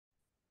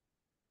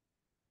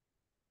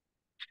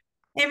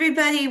Hey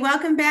everybody,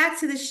 welcome back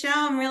to the show.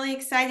 I'm really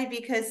excited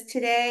because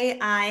today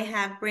I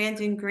have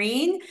Brandon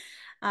Green.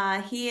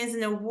 He is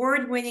an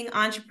award-winning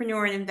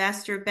entrepreneur and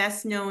investor,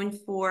 best known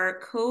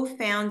for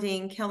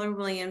co-founding Keller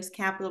Williams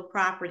Capital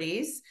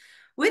Properties,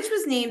 which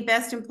was named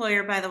Best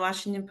Employer by the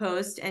Washington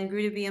Post and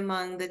grew to be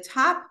among the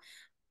top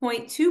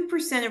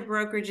 0.2% of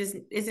brokerages.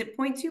 Is it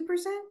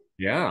 0.2%?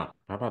 Yeah,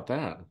 how about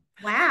that?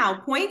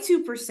 Wow,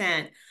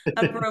 0.2%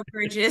 of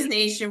brokerages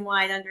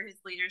nationwide under his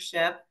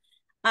leadership.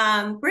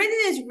 Brandon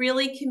is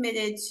really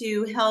committed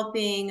to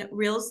helping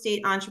real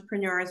estate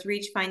entrepreneurs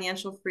reach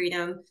financial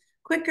freedom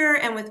quicker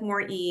and with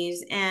more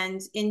ease.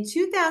 And in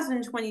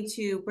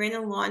 2022,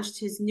 Brandon launched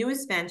his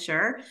newest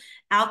venture,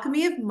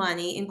 Alchemy of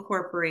Money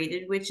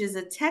Incorporated, which is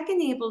a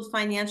tech-enabled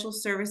financial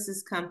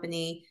services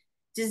company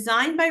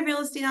designed by real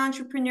estate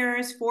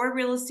entrepreneurs for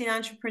real estate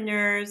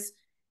entrepreneurs.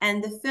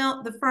 And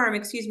the firm,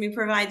 excuse me,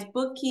 provides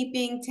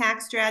bookkeeping,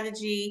 tax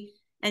strategy,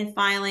 and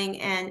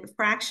filing and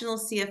fractional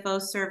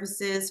CFO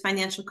services,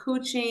 financial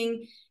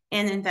coaching,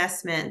 and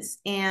investments.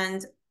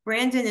 And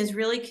Brandon is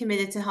really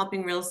committed to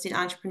helping real estate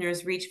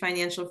entrepreneurs reach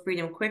financial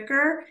freedom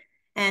quicker.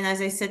 And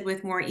as I said,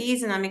 with more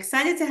ease. And I'm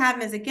excited to have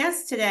him as a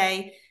guest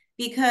today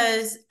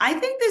because I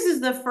think this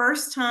is the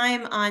first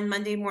time on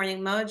Monday Morning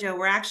Mojo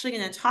we're actually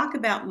going to talk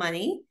about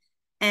money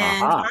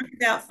and Aha. talk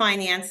about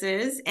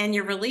finances and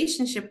your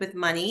relationship with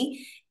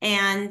money.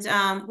 And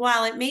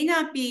while it may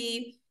not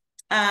be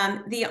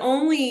the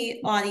only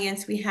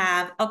audience we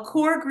have, a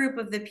core group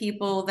of the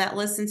people that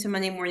listen to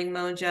Monday Morning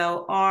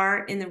Mojo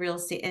are in the real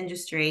estate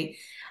industry.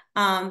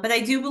 But I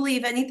do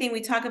believe anything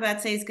we talk about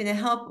today is going to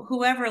help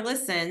whoever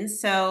listens.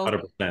 So,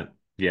 100%.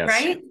 Yes.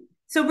 right?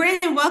 So,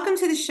 Brandon, welcome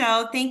to the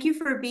show. Thank you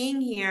for being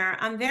here.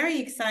 I'm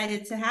very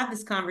excited to have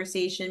this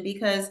conversation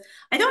because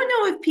I don't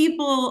know if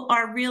people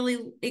are really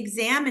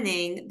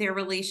examining their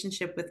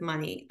relationship with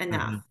money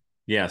enough. Mhm.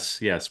 Yes,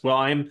 yes. Well,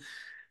 I'm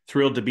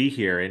thrilled to be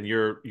here, and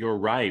you're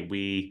right.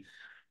 We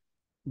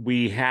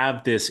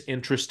have this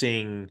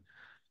interesting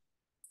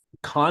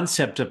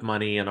concept of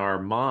money in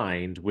our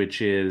mind,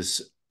 which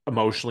is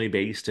emotionally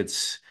based.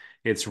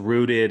 It's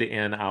rooted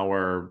in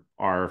our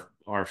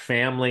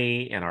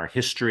family and our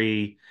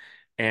history.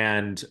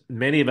 And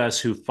many of us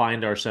who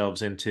find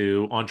ourselves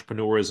into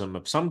entrepreneurism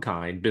of some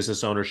kind,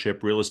 business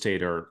ownership, real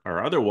estate, or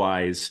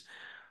otherwise,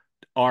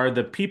 are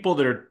the people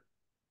that are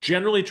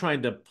generally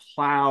trying to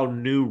plow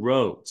new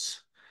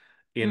roads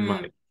in Mm.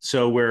 money.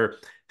 So we're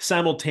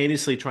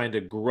simultaneously trying to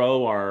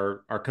grow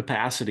our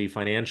capacity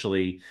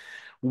financially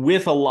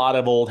with a lot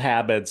of old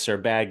habits or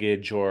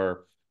baggage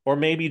or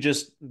maybe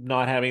just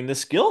not having the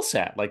skill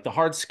set, like the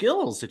hard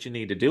skills that you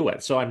need to do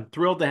it. So I'm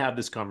thrilled to have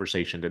this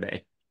conversation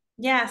today.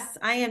 Yes,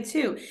 I am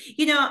too.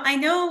 I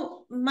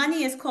know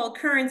money is called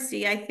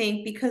currency, I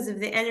think, because of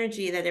the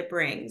energy that it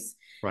brings.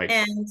 Right.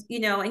 And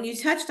you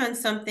touched on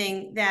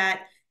something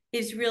that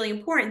is really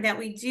important that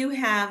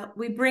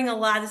we bring a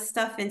lot of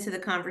stuff into the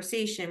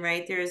conversation,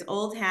 right? There's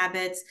old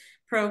habits,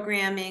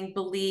 programming,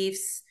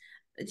 beliefs,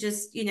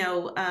 just,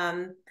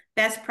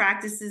 best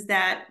practices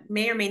that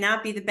may or may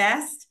not be the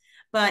best,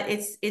 but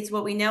it's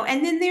what we know.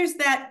 And then there's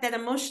that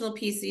emotional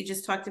piece that you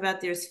just talked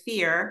about. There's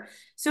fear.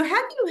 So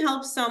how do you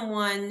help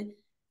someone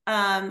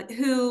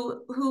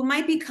who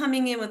might be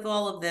coming in with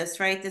all of this,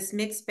 right? This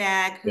mixed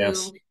bag,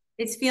 Yes. who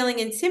is feeling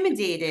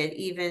intimidated,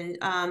 even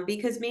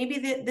because maybe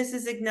this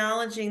is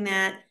acknowledging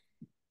that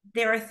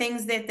there are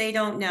things that they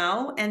don't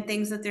know and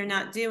things that they're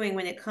not doing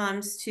when it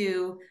comes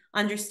to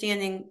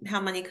understanding how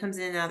money comes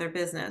in and out of their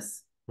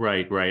business.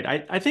 Right,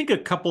 right. I think a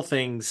couple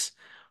things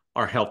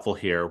are helpful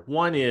here.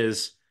 One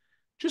is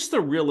just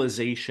the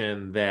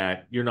realization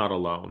that you're not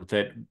alone,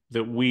 that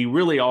we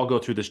really all go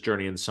through this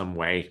journey in some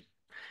way.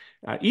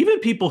 Even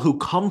people who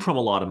come from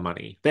a lot of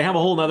money, they have a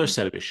whole other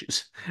set of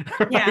issues,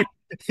 Yeah.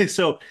 right?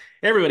 So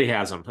everybody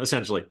has them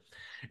essentially.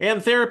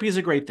 And therapy is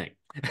a great thing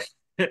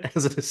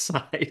as an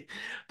aside.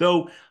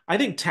 Though I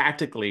think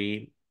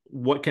tactically,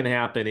 what can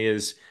happen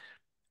is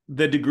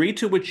the degree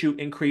to which you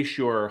increase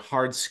your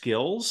hard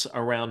skills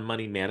around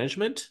money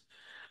management,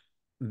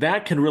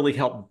 that can really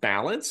help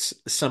balance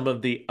some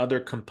of the other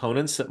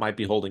components that might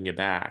be holding you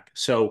back.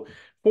 So,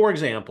 for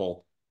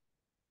example,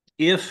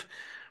 if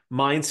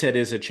mindset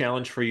is a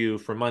challenge for you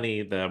for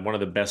money, the one of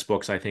the best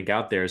books I think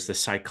out there is The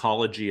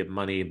Psychology of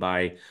Money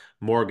by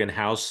Morgan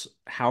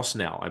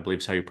Housnell, I believe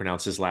is how you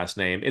pronounce his last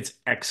name. It's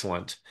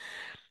excellent.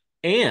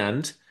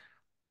 And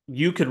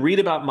you could read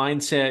about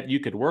mindset, you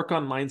could work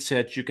on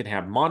mindset, you could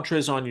have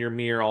mantras on your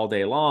mirror all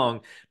day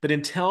long, but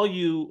until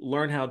you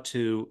learn how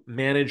to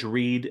manage,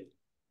 read,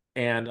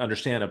 and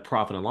understand a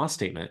profit and loss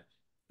statement,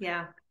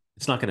 Yeah.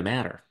 it's not going to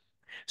matter.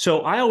 So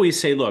I always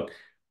say, look,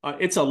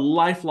 it's a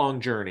lifelong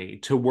journey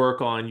to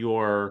work on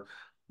your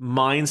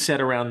mindset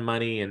around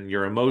money and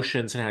your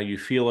emotions and how you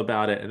feel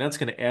about it. And that's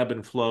going to ebb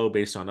and flow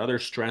based on other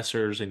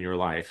stressors in your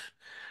life.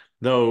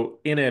 Though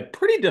in a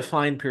pretty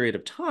defined period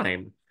of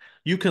time,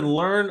 you can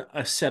learn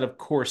a set of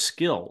core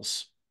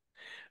skills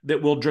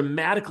that will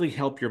dramatically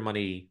help your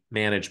money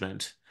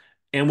management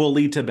and will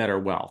lead to better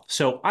wealth.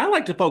 So I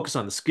like to focus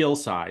on the skill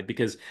side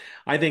because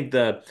I think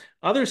the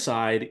other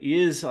side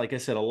is, like I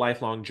said, a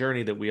lifelong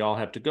journey that we all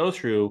have to go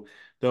through,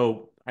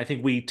 though I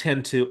think we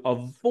tend to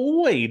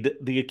avoid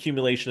the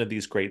accumulation of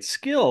these great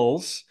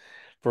skills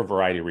for a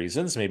variety of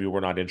reasons. Maybe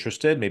we're not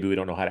interested, maybe we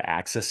don't know how to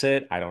access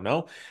it. I don't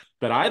know.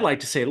 But I'd like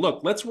to say,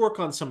 look, let's work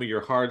on some of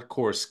your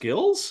hardcore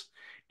skills,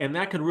 and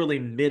that could really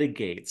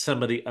mitigate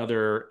some of the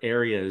other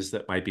areas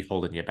that might be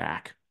holding you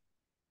back.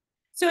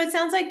 So it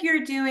sounds like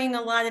you're doing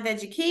a lot of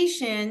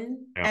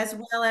education Yeah. as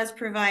well as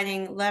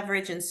providing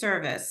leverage and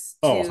service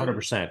Oh, to,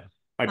 100%.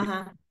 I mean,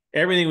 uh-huh.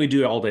 everything we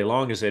do all day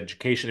long is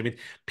education. I mean,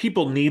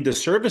 people need the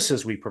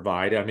services we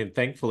provide. I mean,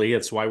 thankfully,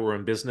 it's why we're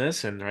in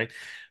business. And right,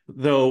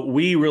 though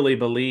we really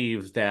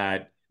believe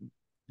that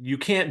you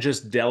can't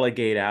just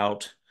delegate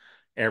out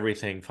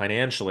everything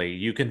financially.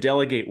 You can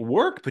delegate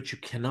work, but you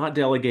cannot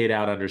delegate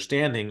out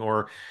understanding,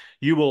 or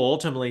you will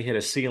ultimately hit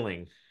a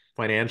ceiling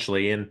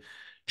financially. And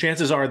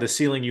chances are the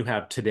ceiling you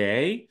have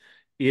today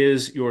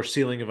is your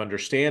ceiling of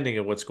understanding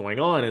of what's going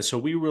on. And so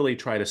we really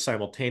try to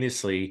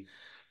simultaneously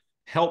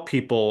help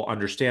people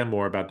understand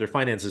more about their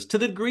finances to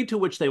the degree to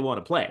which they want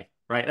to play,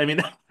 right? I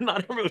mean,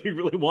 not everybody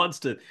really wants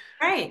to,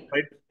 Right.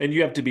 right? And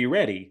you have to be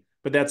ready,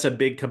 but that's a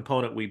big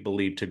component we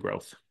believe to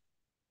growth.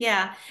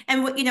 Yeah.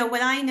 And what,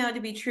 what I know to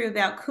be true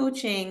about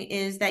coaching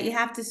is that you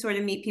have to sort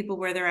of meet people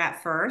where they're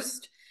at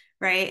first,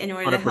 right? In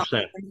order to help 100%.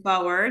 them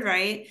forward,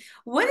 right?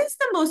 What is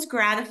the most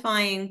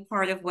gratifying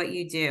part of what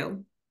you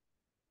do?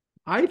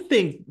 I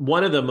think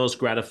one of the most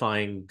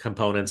gratifying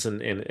components,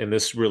 and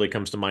this really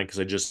comes to mind because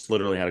I just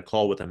literally had a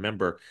call with a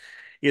member,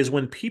 is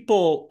when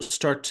people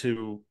start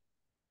to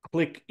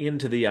click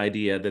into the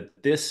idea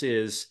that this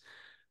is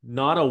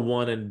not a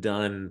one and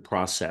done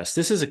process.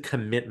 This is a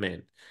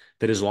commitment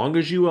that as long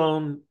as you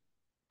own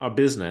a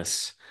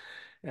business,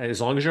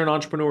 as long as you're in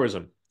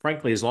entrepreneurism,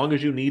 frankly, as long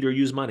as you need or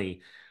use money,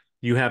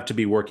 you have to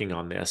be working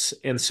on this.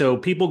 And so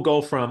people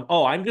go from,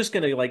 oh, I'm just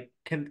gonna like,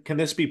 can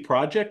this be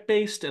project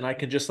based and I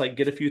can just like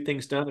get a few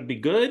things done and be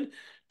good,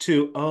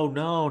 to, oh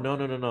no, no,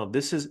 no, no, no.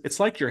 This is it's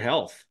like your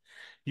health.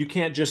 You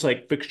can't just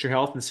like fix your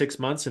health in 6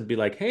 months and be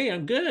like, hey,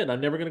 I'm good.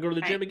 I'm never gonna go to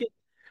the gym Right. again.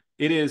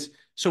 It is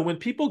so when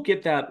people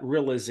get that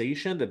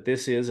realization that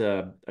this is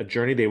a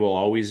journey they will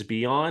always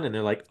be on, and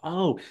they're like,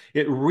 oh,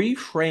 it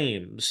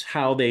reframes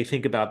how they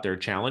think about their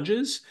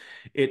challenges.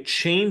 It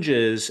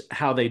changes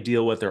how they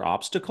deal with their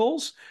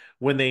obstacles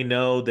when they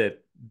know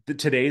that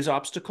today's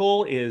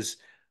obstacle is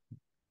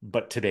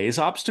but today's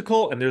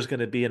obstacle, and there's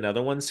going to be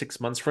another one 6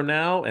 months from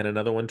now and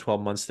another one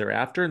 12 months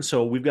thereafter. And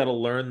so we've got to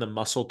learn the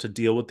muscle to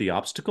deal with the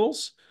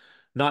obstacles,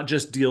 not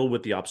just deal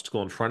with the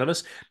obstacle in front of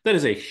us. That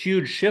is a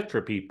huge shift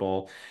for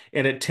people,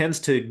 and it tends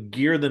to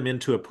gear them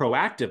into a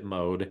proactive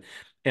mode.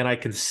 And I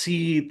can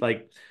see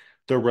like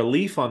the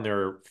relief on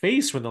their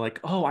face when they're like,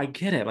 oh, I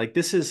get it. Like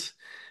this is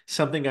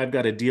something I've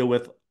got to deal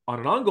with on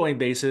an ongoing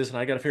basis, and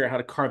I got to figure out how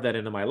to carve that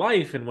into my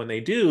life. And when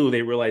they do,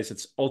 they realize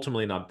it's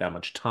ultimately not that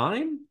much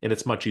time and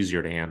it's much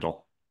easier to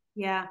handle.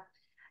 Yeah.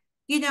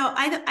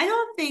 I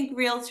don't think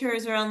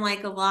realtors are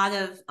unlike a lot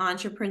of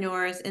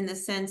entrepreneurs in the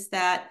sense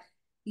that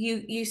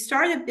you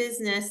start a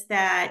business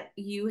that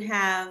you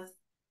have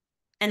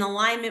an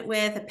alignment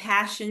with, a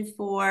passion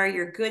for,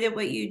 you're good at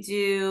what you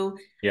do,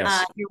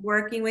 Yes. you're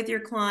working with your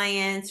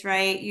clients,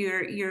 right?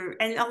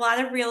 And a lot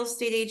of real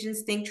estate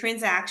agents think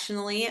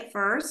transactionally at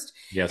first,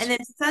 and Yes. then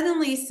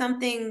suddenly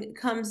something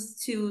comes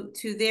to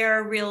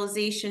their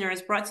realization or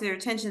is brought to their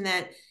attention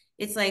that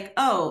it's like,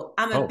 oh,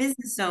 I'm a Oh,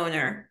 business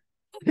owner.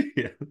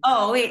 yeah.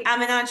 Oh, wait,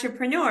 I'm an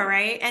entrepreneur,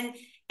 right?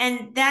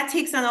 And that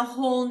takes on a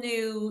whole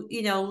new,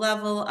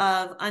 level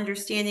of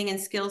understanding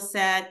and skill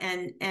set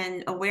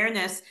and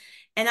awareness.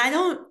 And I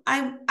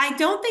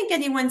don't think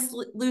anyone's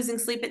losing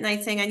sleep at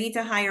night saying I need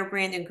to hire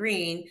Brandon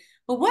Green.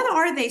 But what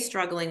are they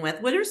struggling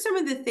with? What are some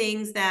of the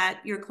things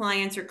that your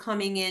clients are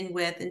coming in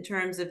with in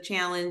terms of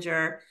challenge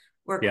or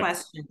Yeah.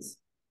 questions?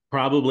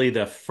 Probably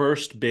the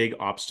first big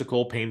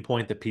obstacle pain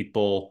point that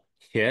people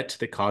hit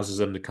that causes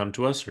them to come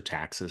to us are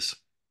taxes,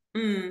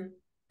 Mm.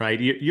 right?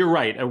 You're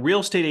right. A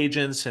real estate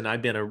agents, and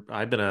I've been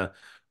a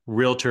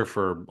realtor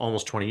for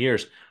almost 20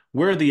 years.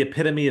 We're the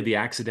epitome of the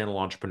accidental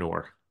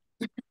entrepreneur.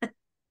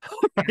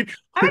 Right?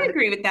 I would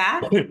agree with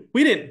that.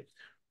 We didn't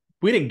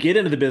we didn't get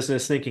into the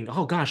business thinking,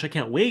 oh gosh, I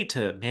can't wait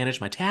to manage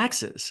my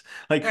taxes.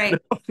 Like, no, Right.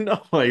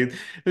 no, like,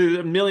 there's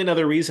a million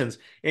other reasons.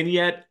 And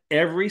yet,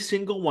 every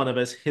single one of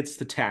us hits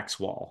the tax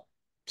wall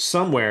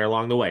somewhere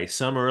along the way.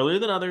 Some earlier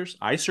than others.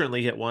 I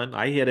certainly hit one.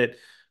 I hit it,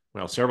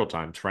 well, several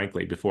times,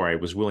 frankly, before I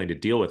was willing to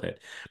deal with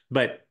it.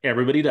 But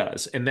everybody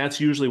does. And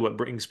that's usually what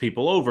brings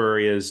people over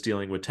is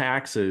dealing with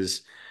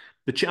taxes.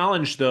 The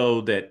challenge,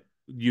 though, that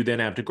you then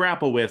have to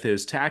grapple with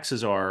is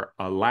taxes are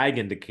a lag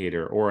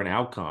indicator or an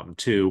outcome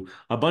to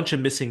a bunch of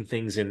missing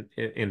things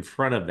in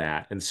front of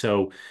that. And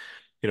so,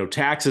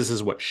 taxes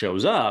is what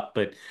shows up,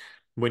 but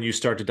when you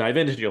start to dive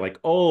into it, you're like,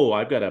 oh,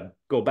 I've got to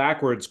go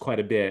backwards quite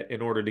a bit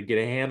in order to get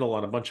a handle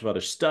on a bunch of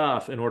other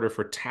stuff, in order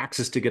for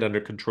taxes to get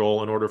under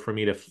control, in order for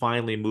me to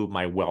finally move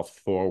my wealth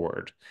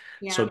forward.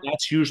 So Yeah.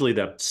 that's usually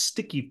the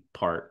sticky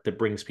part that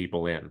brings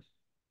people in.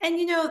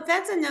 And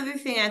that's another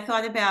thing I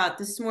thought about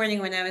this morning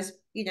when I was,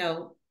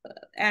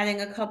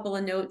 adding a couple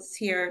of notes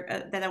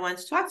here that I wanted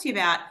to talk to you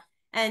about.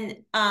 And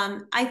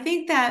I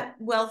think that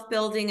wealth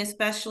building,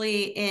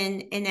 especially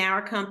in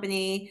our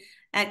company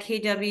at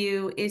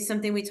KW, is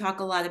something we talk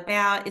a lot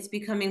about. It's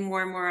becoming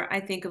more and more, I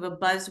think, of a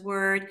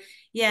buzzword.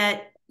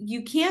 Yet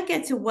you can't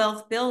get to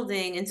wealth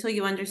building until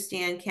you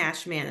understand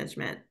cash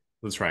management.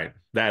 That's right.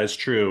 That is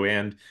true.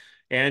 And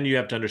you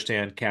have to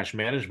understand cash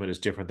management is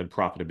different than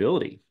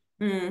profitability,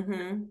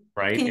 Mm-hmm.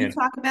 right? Can you And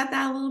talk about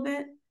that a little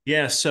bit?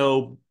 yeah,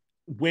 so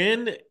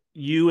when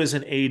you as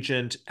an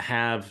agent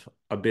have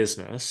a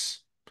business,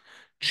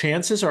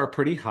 chances are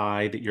pretty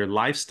high that your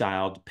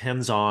lifestyle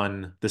depends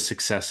on the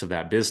success of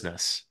that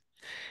business.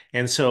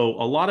 And so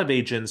a lot of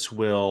agents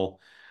will,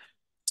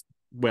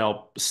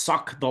 well,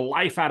 suck the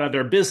life out of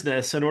their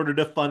business in order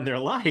to fund their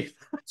life,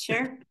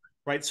 Sure.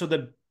 right? So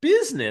the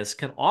business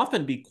can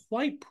often be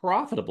quite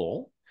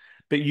profitable,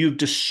 but you've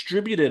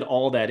distributed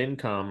all that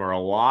income or a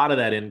lot of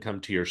that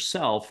income to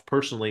yourself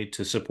personally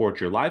to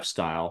support your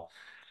lifestyle,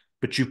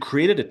 but you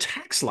created a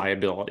tax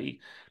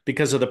liability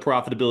because of the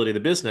profitability of the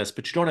business,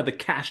 but you don't have the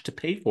cash to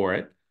pay for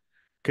it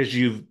because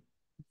you've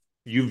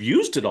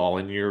used it all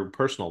in your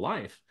personal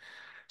life.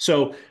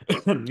 So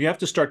you have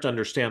to start to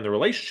understand the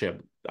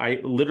relationship. I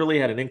literally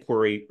had an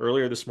inquiry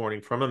earlier this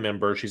morning from a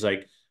member. She's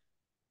like,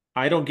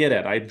 I don't get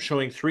it. I'm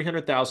showing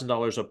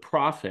 $300,000 of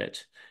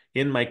profit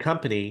in my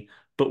company,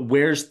 but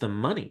where's the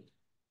money?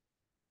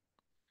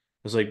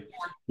 I was like,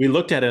 we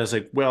looked at it. I was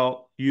like,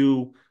 well,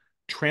 you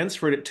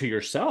transferred it to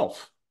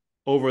yourself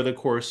over the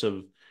course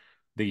of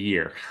the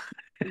year.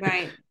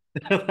 Right.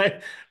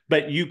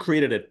 But you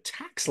created a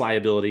tax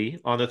liability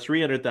on the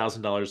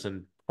 $300,000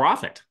 in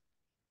profit.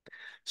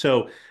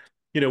 So,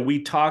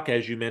 we talk,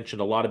 as you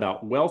mentioned, a lot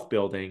about wealth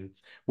building,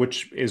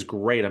 which is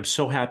great. I'm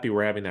so happy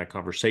we're having that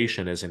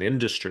conversation as an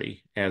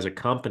industry, as a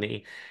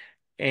company.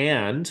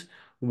 And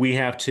we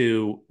have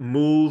to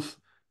move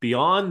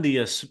beyond the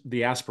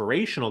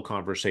aspirational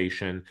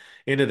conversation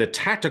into the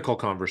tactical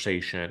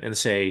conversation and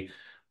say,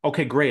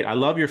 okay, great. I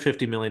love your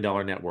 $50 million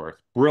net worth.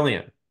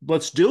 Brilliant.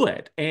 Let's do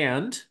it.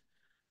 And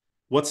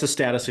what's the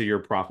status of your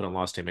profit and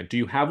loss statement? Do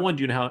you have one?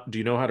 Do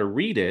you know how to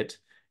read it?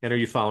 And are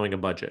you following a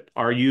budget?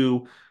 Are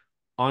you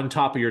on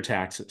top of your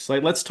taxes?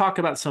 Like, let's talk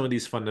about some of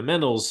these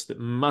fundamentals that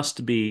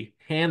must be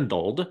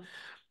handled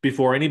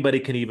before anybody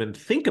can even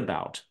think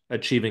about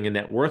achieving a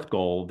net worth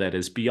goal that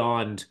is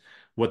beyond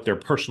what their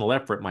personal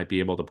effort might be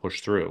able to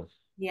push through.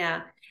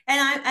 Yeah.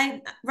 And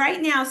I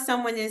right now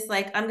someone is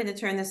like, I'm going to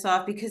turn this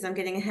off because I'm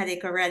getting a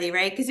headache already,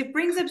 right? Because it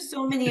brings up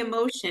so many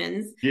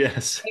emotions,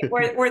 Yes.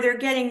 right? Or they're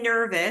getting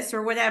nervous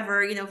or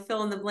whatever,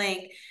 fill in the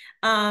blank.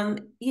 Um,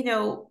 you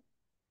know,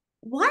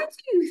 why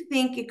do you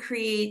think it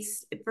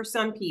creates for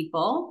some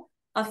people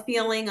a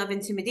feeling of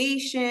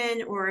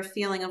intimidation or a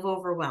feeling of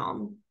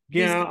overwhelm?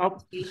 These Yeah.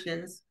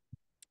 conversations.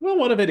 Well,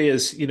 one of it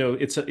is,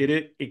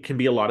 it can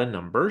be a lot of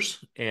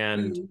numbers,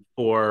 and Mm,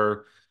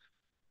 for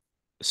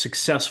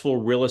successful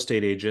real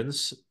estate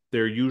agents,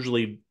 they're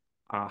usually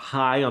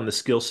high on the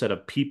skill set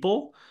of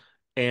people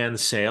and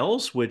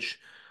sales, which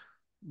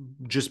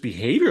just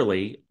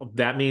behaviorally,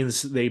 that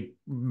means they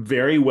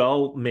very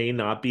well may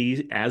not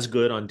be as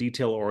good on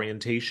detail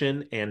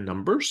orientation and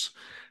numbers.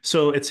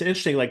 So it's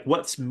interesting, like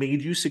what's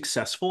made you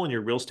successful in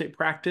your real estate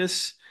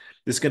practice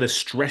is going to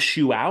stress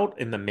you out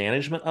in the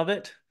management of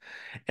it.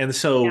 And yeah.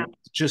 so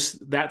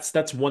just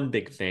that's one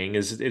big thing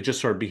is it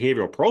just sort of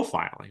behavioral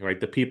profiling, right?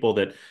 The people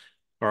that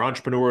are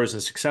entrepreneurs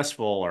and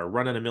successful are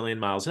running a million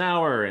miles an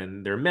hour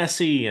and they're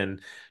messy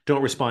and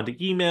don't respond to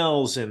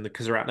emails and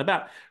because they're out and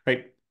about,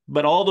 right?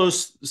 But all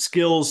those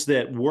skills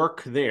that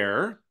work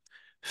there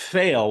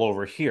fail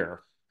over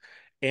here.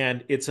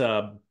 And it's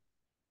a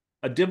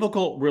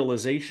difficult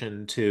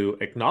realization to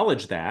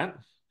acknowledge that. It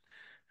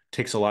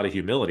takes a lot of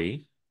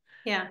humility.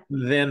 Yeah.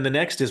 Then the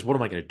next is what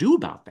am I going to do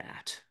about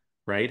that?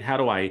 Right? How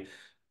do I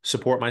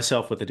support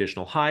myself with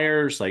additional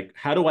hires? Like,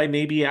 how do I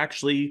maybe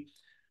actually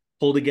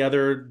pull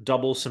together,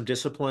 double some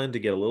discipline to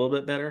get a little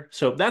bit better?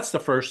 So that's the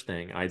first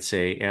thing I'd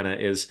say, Anna,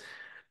 is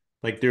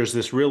like there's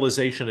this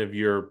realization of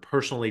you're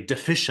personally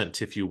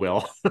deficient, if you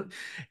will,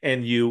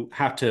 and you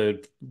have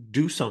to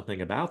do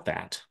something about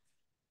that.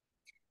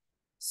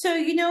 So,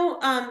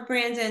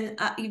 Brandon,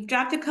 you've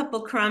dropped a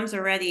couple crumbs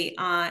already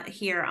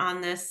here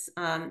on this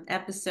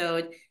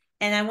episode,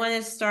 and I want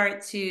to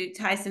start to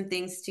tie some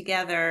things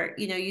together.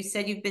 You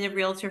said you've been a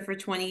realtor for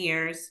 20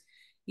 years.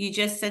 You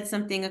just said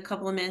something a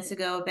couple of minutes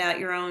ago about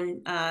your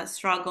own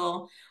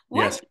struggle.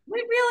 What Yes. what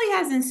really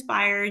has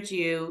inspired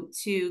you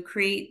to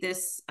create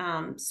this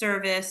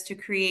service, to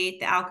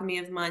create the alchemy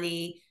of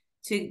money,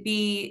 to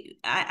be,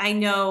 I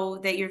know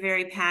that you're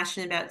very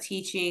passionate about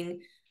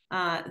teaching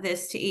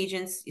this to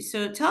agents.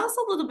 So tell us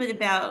a little bit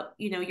about,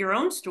 your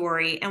own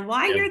story and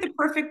why Yeah. you're the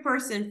perfect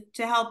person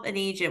to help an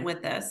agent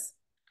with this.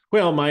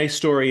 Well, my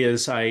story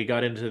is I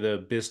got into the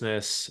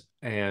business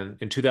and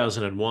in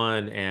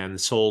 2001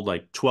 and sold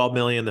like 12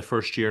 million the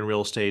first year in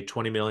real estate,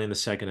 20 million the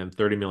second, and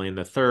 30 million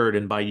the third.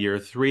 And by year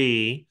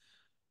three,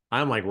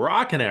 I'm like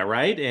rocking it,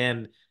 right?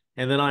 And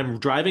And then I'm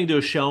driving to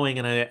a showing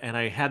and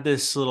I had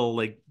this little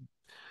like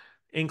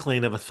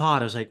inkling of a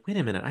thought. I was like, wait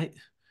a minute,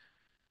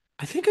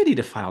 I think I need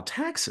to file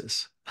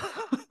taxes.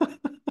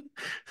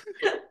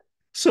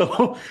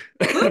 So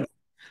Whoops.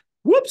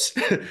 whoops,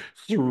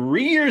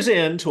 3 years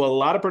into a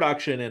lot of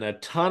production and a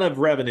ton of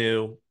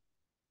revenue,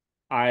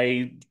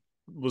 I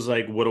was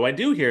like, what do I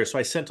do here? So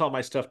I sent all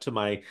my stuff to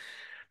my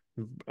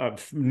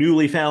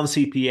newly found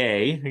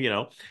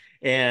CPA,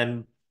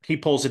 and he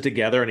pulls it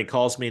together and he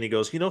calls me and he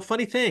goes,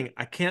 funny thing,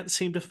 I can't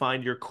seem to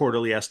find your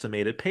quarterly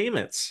estimated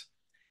payments.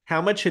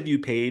 How much have you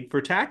paid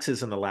for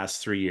taxes in the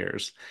last 3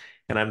 years?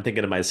 And I'm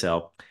thinking to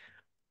myself,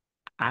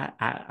 I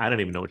don't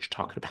even know what you're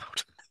talking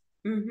about.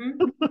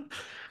 Mm-hmm.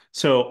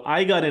 So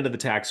I got into the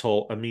tax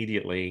hole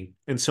immediately.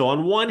 And so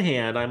on one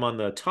hand, I'm on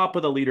the top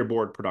of the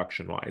leaderboard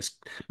production wise.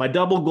 My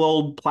double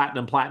gold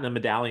platinum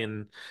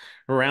medallion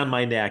around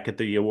my neck at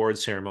the award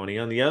ceremony.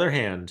 On the other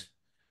hand,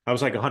 I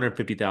was like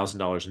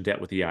 $150,000 in debt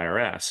with the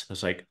IRS. I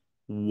was like,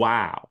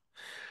 wow.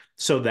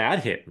 So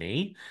that hit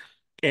me.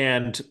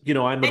 And, I'm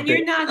a And bit,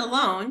 you're not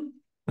alone.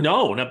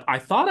 no, I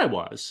thought I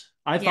was.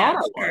 I thought Yeah,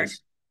 I sure.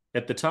 was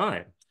at the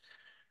time.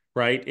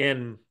 Right.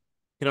 And,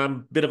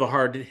 I'm a bit of a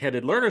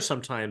hard-headed learner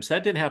sometimes.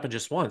 That didn't happen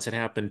just once. It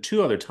happened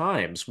 2 other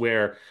times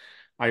where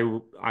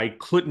I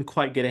couldn't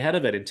quite get ahead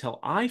of it until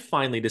I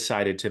finally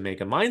decided to make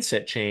a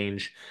mindset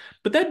change.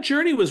 But that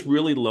journey was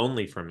really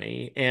lonely for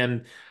me.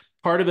 And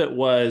part of it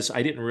was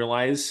I didn't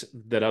realize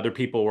that other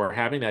people were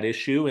having that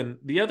issue. And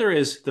the other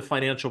is the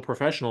financial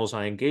professionals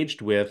I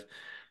engaged with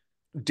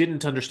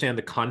didn't understand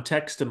the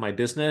context of my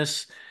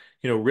business.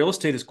 Real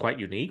estate is quite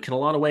unique in a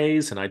lot of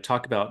ways. And I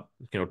talk about,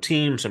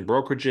 teams and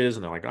brokerages,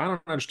 and they're like, I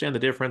don't understand the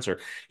difference, or,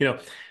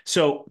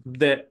 so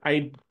that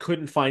I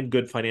couldn't find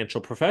good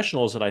financial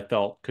professionals that I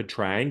felt could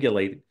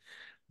triangulate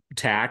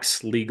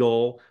tax,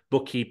 legal,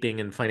 bookkeeping,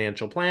 and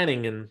financial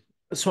planning. And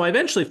so I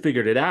eventually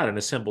figured it out and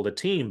assembled a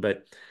team,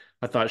 but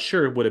I thought,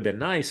 sure, it would have been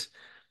nice.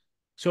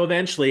 So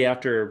eventually,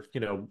 after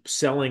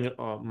selling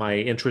my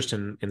interest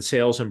in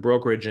sales and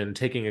brokerage and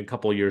taking a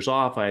couple of years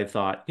off, I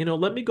thought,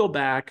 let me go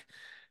back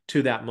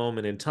to that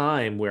moment in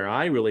time where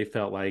I really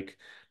felt like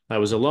I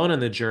was alone in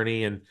the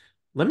journey, and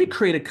let me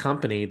create a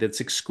company that's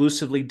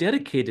exclusively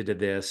dedicated to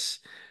this,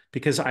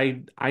 because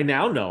I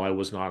now know I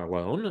was not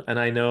alone, and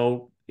I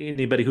know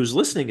anybody who's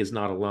listening is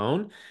not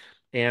alone.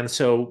 And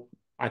so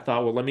I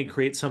thought, well, let me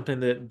create something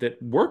that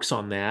works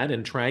on that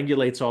and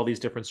triangulates all these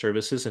different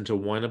services into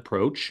one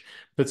approach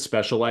that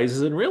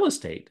specializes in real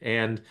estate.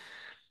 And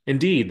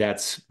indeed,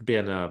 that's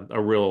been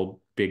a real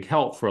big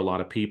help for a lot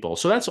of people.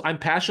 So I'm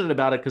passionate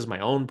about it because my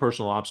own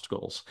personal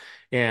obstacles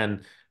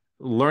and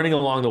learning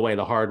along the way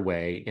the hard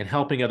way and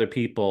helping other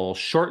people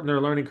shorten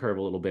their learning curve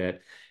a little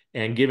bit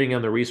and giving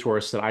them the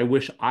resource that I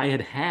wish I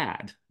had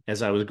had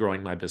as I was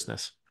growing my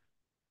business.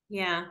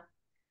 Yeah.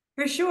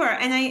 For sure.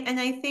 And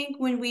I think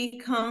when we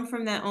come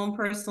from that own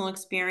personal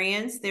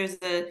experience, there's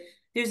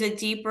a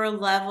deeper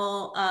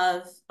level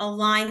of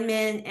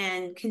alignment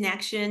and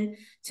connection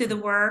to the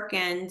work.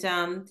 And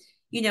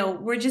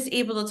we're just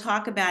able to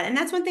talk about it. And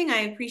that's one thing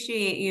I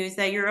appreciate you is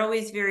that you're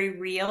always very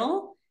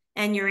real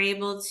and you're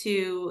able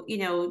to,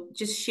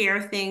 just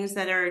share things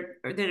that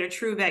are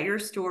true about your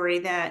story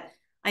that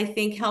I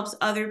think helps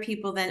other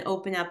people then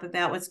open up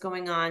about what's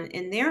going on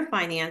in their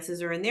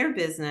finances or in their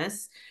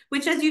business,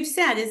 which, as you've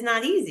said, is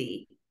not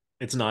easy.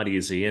 It's not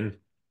easy. And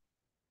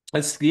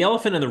it's the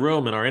elephant in the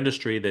room in our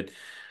industry that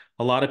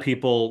a lot of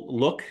people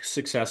look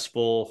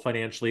successful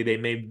financially. They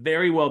may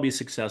very well be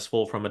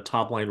successful from a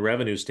top line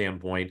revenue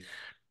standpoint,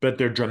 but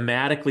they're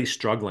dramatically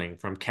struggling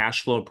from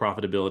cash flow,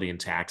 profitability, and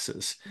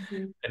taxes.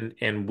 Mhm.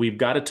 And we've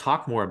got to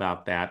talk more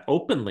about that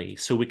openly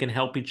so we can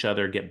help each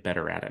other get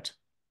better at it.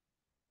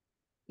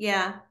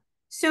 Yeah.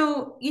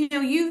 So,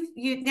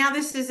 you now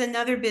this is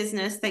another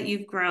business that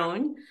you've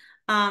grown.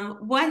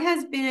 What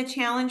has been a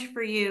challenge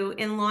for you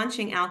in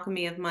launching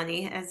Alchemy of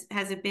Money?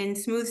 Has it been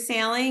smooth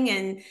sailing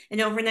and an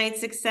overnight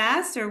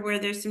success, or were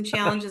there some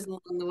challenges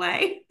along the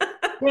way?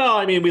 Well,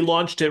 I mean, we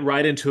launched it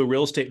right into a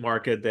real estate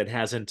market that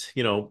hasn't,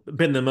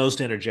 been the most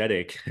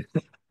energetic,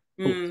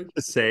 Mm,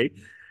 to say.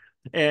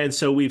 And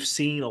so we've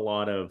seen a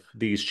lot of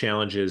these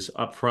challenges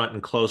up front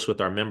and close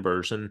with our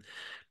members. And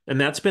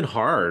that's been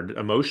hard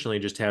emotionally,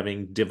 just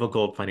having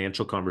difficult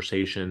financial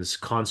conversations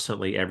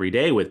constantly every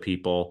day with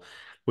people,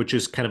 which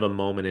is kind of a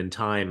moment in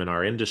time in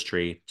our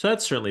industry. So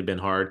that's certainly been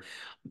hard.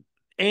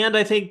 And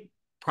I think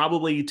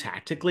probably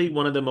tactically,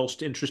 one of the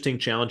most interesting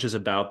challenges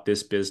about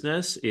this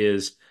business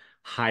is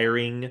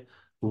hiring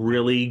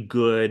really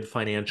good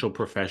financial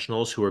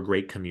professionals who are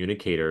great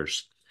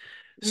communicators.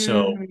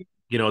 So, mm,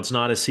 it's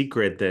not a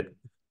secret that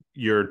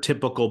your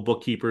typical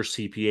bookkeeper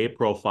CPA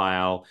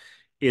profile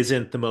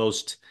isn't the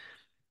most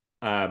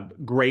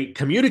great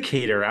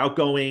communicator,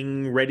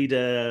 outgoing, ready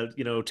to,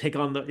 take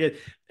on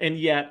and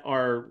yet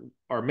our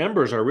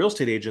members, our real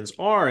estate agents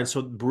are. And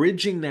so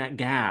bridging that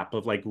gap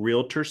of like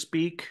realtor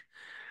speak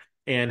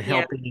and yeah,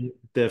 helping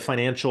the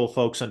financial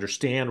folks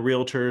understand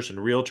realtors and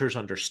realtors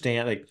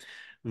understand, like,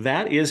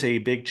 that is a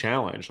big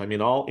challenge. I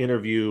mean,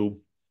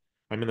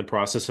 I'm in the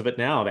process of it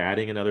now, of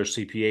adding another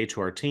CPA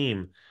to our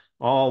team.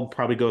 I'll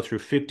probably go through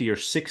 50 or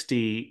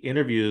 60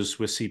 interviews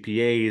with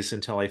CPAs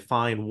until I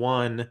find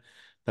one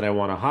that I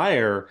want to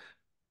hire,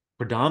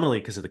 predominantly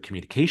because of the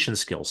communication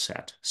skill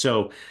set.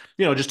 So,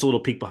 just a little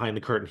peek behind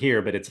the curtain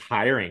here, but it's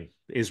hiring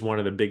is one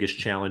of the biggest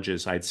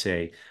challenges I'd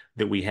say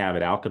that we have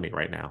at Alchemy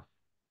right now.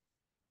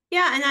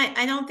 Yeah, and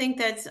I don't think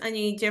that's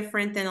any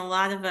different than a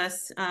lot of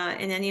us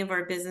in any of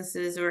our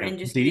businesses or Yeah,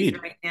 industries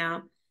indeed. right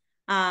now.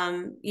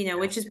 Yeah.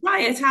 Which is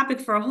probably a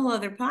topic for a whole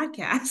other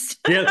podcast.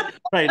 Yeah,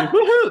 right.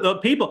 Woohoo, the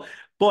people.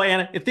 Boy,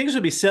 Anna, if things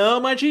would be so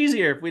much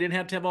easier if we didn't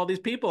have to have all these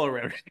people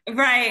around.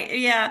 Right,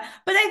 yeah.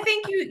 But I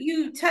think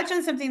you touch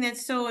on something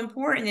that's so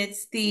important.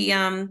 It's the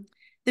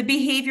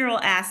behavioral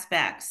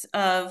aspects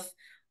of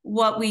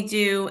what we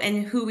do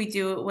and who we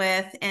do it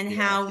with and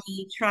how Yes.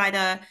 we try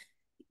to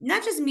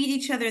not just meet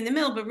each other in the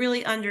middle, but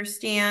really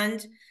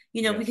understand,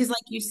 Yes. because like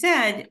you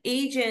said,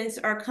 agents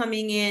are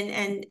coming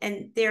in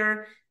and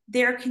they're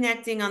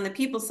connecting on the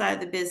people side of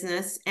the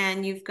business,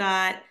 and you've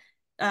got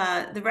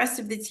the rest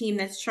of the team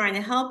that's trying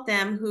to help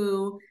them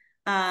who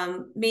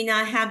may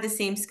not have the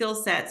same skill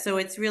set. So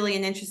it's really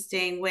an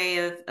interesting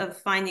way of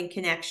finding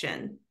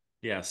connection.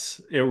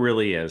 Yes, it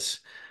really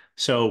is.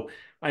 So,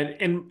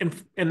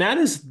 and that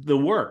is the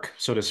work,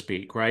 so to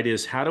speak, right?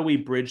 Is how do we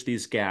bridge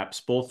these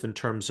gaps, both in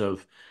terms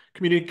of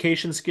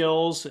communication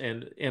skills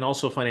and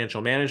also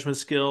financial management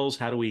skills?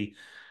 How do we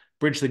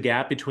bridge the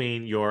gap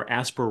between your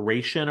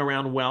aspiration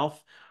around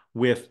wealth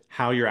with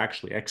how you're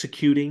actually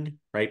executing,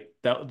 right?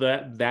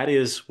 That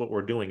is what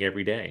we're doing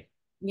every day.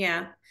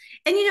 Yeah.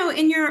 And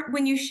in your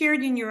when you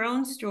shared in your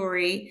own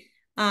story,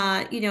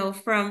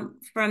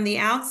 from the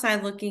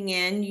outside looking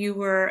in, you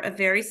were a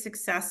very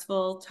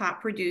successful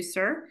top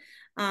producer.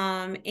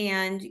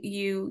 And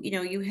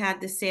you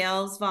had the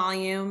sales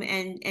volume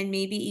and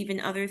maybe even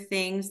other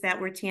things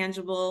that were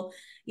tangible,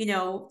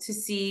 to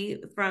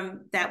see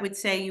from that would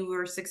say you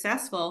were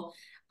successful.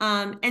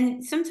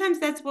 And sometimes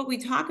that's what we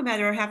talk about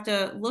or have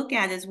to look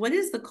at is what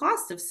is the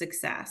cost of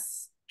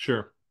success?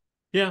 Sure.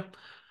 Yeah.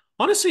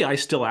 Honestly, I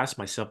still ask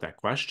myself that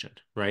question,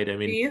 right? I Do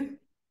mean, you?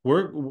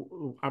 we're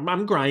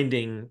I'm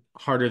grinding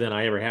harder than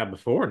I ever have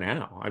before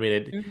now. I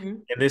mean, Hmm.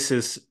 and this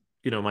is,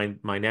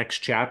 my next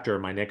chapter,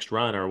 my next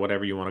run, or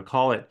whatever you want to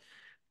call it.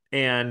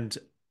 And,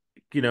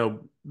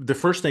 the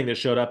first thing that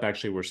showed up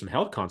actually were some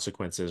health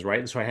consequences, right?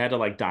 And so I had to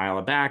like dial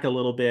it back a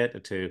little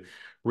bit to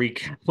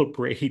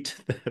recalibrate,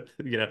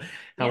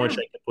 how much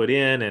Yeah. I could put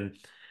in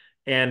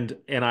and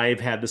I've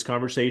had this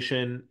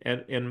conversation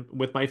and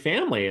with my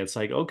family. It's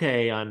like,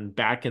 okay, I'm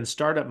back in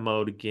startup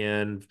mode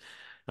again.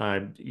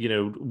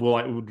 Will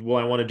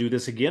I want to do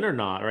this again or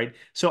not? Right.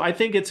 So I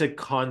think it's a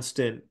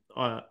constant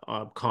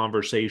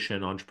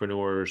conversation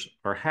entrepreneurs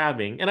are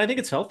having, and I think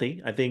it's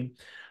healthy. I think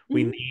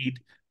we Mhm. need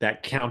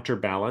that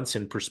counterbalance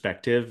and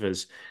perspective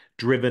as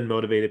driven,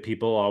 motivated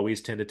people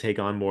always tend to take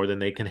on more than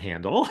they can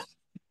handle.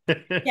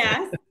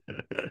 Yes.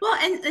 Well,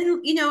 and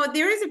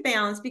there is a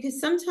balance because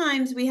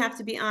sometimes we have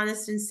to be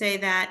honest and say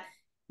that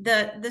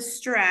the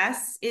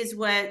stress is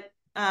what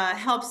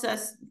helps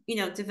us,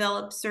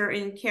 develop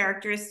certain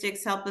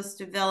characteristics, help us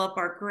develop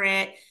our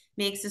grit,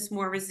 makes us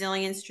more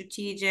resilient,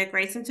 strategic,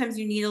 right? Sometimes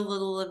you need a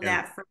little of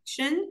Yeah. that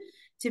friction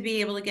to be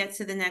able to get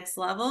to the next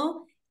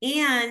level.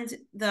 And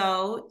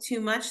though too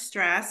much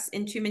stress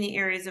in too many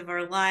areas of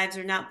our lives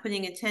or not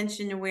putting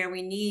attention to where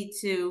we need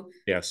to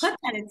Yes. put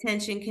that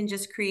attention can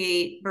just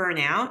create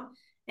burnout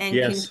and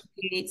can Yes.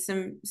 create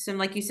some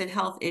like you said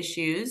health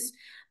issues.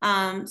 So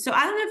I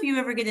don't know if you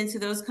ever get into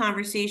those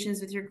conversations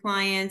with your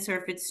clients or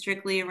if it's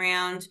strictly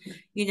around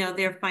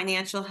their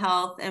financial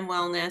health and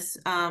wellness,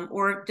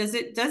 or does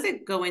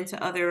it go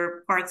into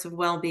other parts of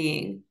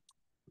well-being?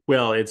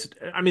 Well, I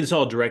mean, it's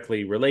all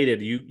directly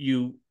related.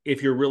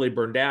 If you're really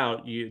burned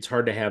out, it's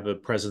hard to have a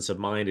presence of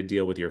mind to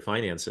deal with your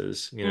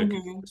finances, 'cause you're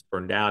Hmm. just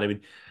burned out. I mean,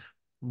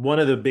 one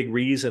of the big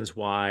reasons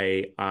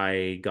why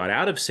I got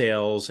out of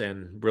sales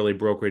and really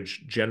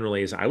brokerage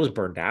generally is I was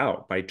burned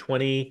out by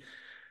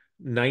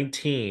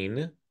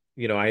 2019.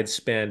 I had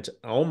spent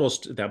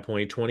almost at that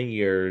point 20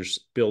 years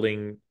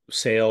building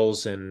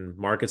sales and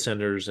market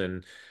centers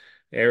and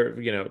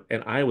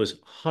I was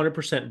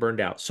 100%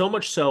 burned out. So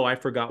much so I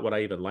forgot what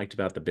I even liked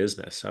about the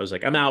business. I was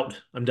like, I'm out,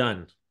 I'm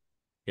done,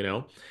 you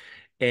know?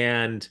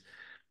 And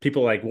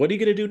people are like, what are you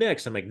going to do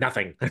next? I'm like,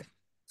 nothing.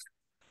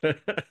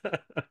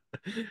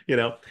 you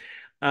know?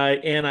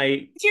 And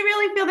Did you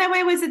really feel that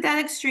way? Was it that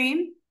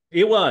extreme?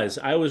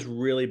 I was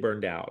really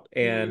burned out.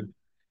 And Mm.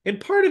 and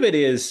part of it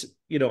is,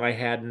 I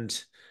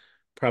hadn't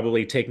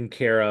probably taken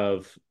care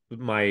of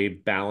my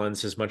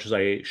balance as much as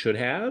I should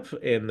have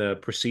in the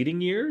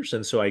preceding years.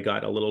 And so I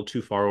got a little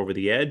too far over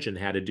the edge and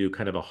had to do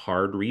kind of a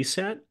hard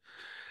reset.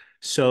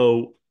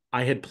 So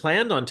I had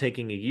planned on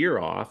taking a year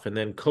off, and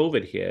then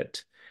COVID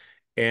hit.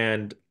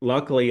 And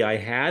luckily, I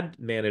had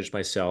managed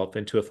myself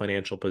into a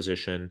financial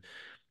position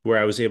where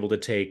I was able to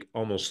take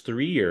almost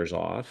 3 years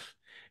off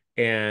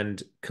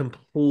and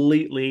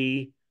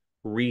completely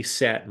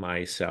reset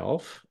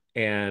myself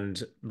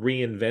and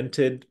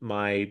reinvented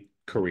my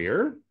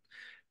career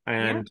Yeah.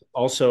 and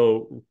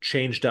also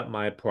changed up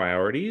my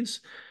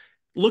priorities.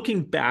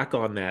 Looking back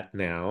on that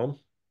now,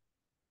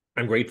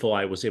 I'm grateful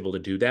I was able to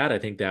do that. I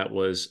think that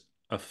was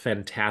a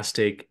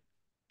fantastic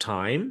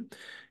time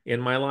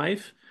in my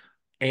life.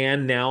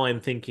 And now I'm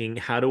thinking,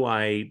 how do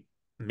I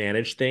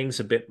manage things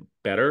a bit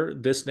better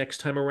this next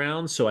time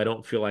around so I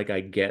don't feel like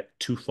I get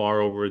too far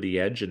over the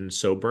edge and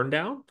so burned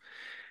out?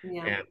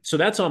 Yeah. And so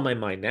that's on my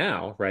mind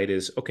now, right?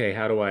 Is okay,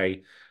 how do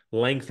I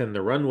lengthen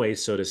the runway,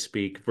 so to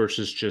speak,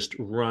 versus just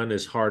run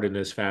as hard and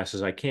as fast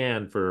as I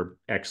can for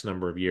X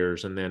number of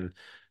years and then,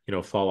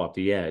 fall off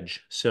the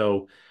edge.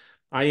 So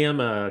I am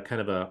a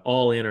kind of a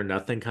all in or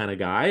nothing kind of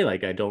guy.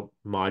 Like I don't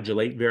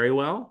modulate very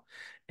well.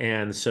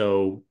 And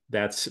so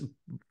that's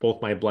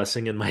both my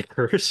blessing and my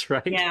curse,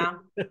 right? Yeah.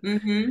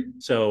 Mm-hmm.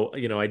 So,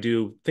 I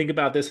do think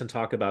about this and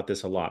talk about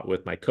this a lot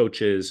with my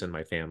coaches and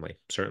my family,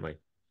 certainly.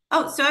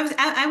 Oh, so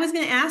I was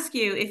going to ask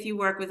you if you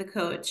work with a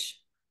coach.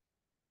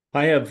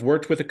 I have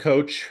worked with a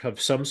coach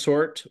of some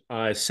sort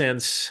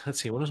since,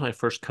 let's see, when was my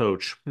first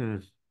coach?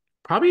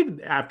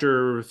 Probably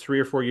after 3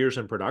 or 4 years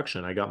in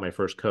production, I got my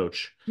first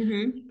coach.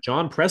 Mm-hmm.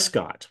 John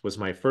Prescott was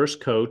my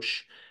first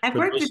coach. I've For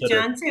worked those with that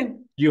are John too.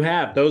 You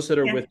have those that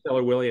are Yes. with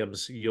Keller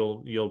Williams,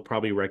 you'll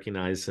probably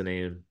recognize the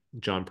name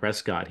John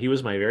Prescott. He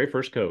was my very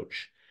first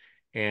coach,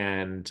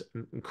 and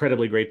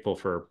incredibly grateful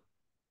for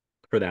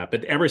that.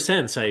 But ever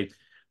since, I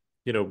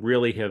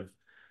really have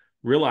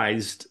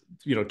realized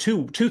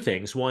two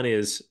things. One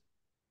is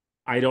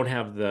I don't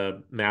have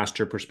the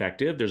master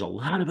perspective. There's a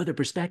lot of other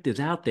perspectives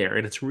out there,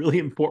 and it's really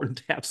important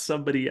to have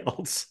somebody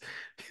else,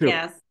 you know,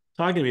 Yes.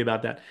 talking to me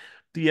about that.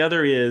 The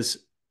other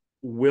is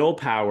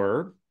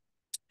willpower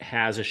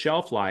has a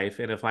shelf life.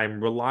 And if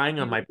I'm relying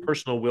on my Mhm.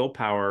 personal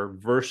willpower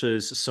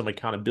versus some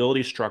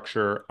accountability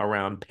structure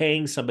around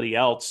paying somebody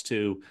else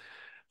to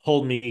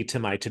hold me to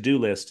my to-do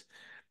list,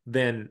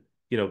 then,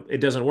 it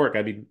doesn't work.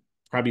 I mean,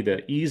 probably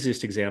the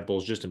easiest example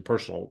is just in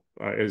personal,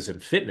 is in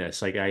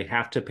fitness. Like I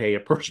have to pay a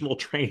personal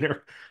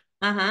trainer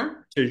Uh-huh.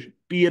 to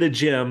be at a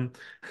gym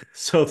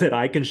so that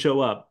I can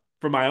show up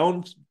for my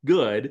own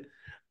good.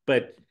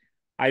 But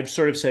I've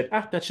sort of said,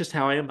 that's just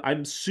how I am.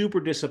 I'm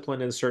super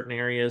disciplined in certain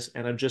areas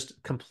and I'm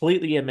just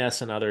completely a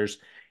mess in others.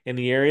 In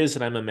the areas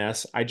that I'm a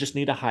mess, I just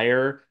need to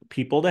hire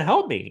people to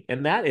help me.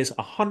 And that is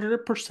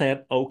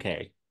 100%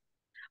 okay.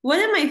 One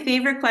of my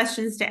favorite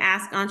questions to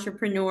ask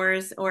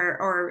entrepreneurs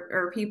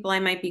or people I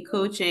might be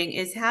coaching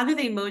is how do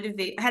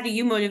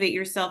you motivate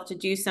yourself to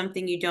do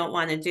something you don't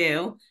want to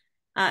do?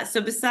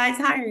 So besides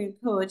hiring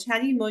a coach, how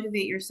do you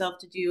motivate yourself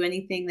to do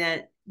anything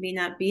that may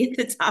not be at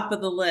the top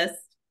of the list?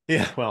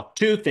 Yeah, well,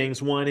 two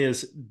things. One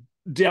is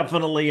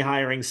definitely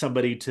hiring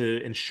somebody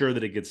to ensure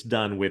that it gets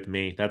done with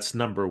me. That's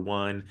number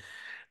one.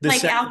 The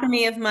Like second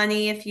alchemy of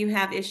money if you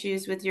have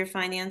issues with your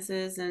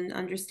finances and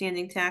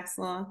understanding tax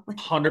law.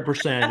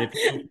 100%.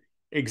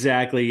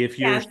 If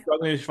you're Yes.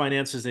 struggling with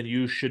finances, then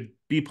you should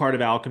be part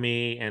of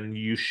Alchemy and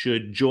you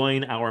should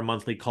join our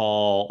monthly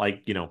call.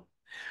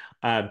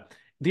 Uh,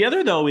 the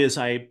other though is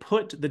I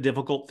put the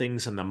difficult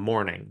things in the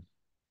morning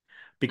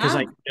because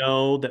I Oh,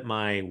 know that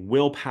my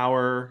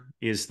willpower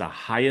is the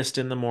highest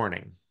in the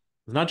morning.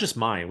 It's not just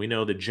mine. We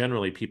know that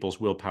generally people's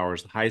willpower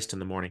is the highest in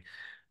the morning.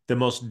 The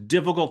most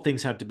difficult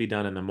things have to be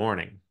done in the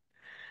morning.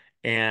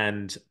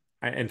 And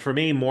for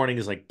me, morning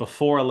is like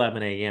before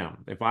 11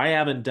 a.m. If I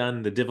haven't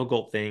done the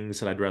difficult things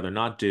that I'd rather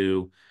not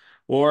do,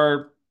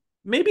 or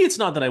maybe it's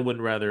not that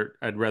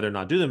I'd rather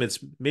not do them.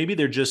 It's maybe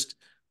they're just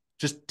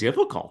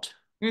difficult,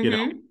 you know,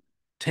 mm-hmm.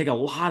 take a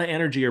lot of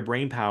energy or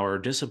brain power or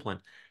discipline.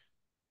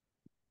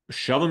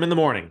 Shove them in the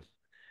morning.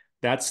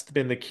 That's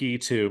been the key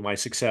to my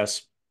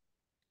success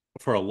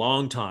for a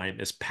long time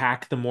is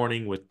pack the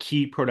morning with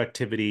key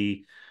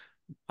productivity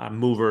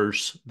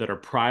movers that are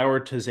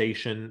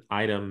prioritization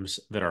items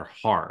that are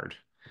hard.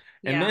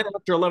 And then Yeah.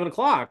 after 11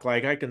 o'clock,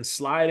 like I can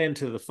slide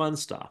into the fun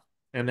stuff.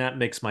 And that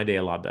makes my day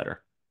a lot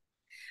better.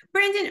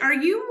 Brandon, are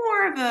you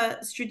more of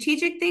a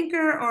strategic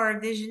thinker or a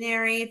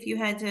visionary if you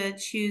had to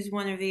choose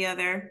one or the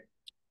other?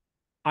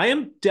 I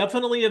am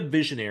definitely a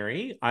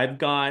visionary. I've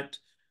got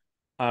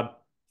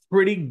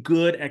pretty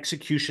good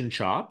execution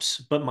chops,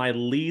 but my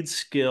lead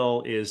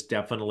skill is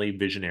definitely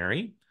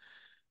visionary.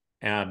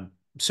 Um,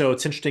 so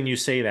it's interesting you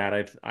say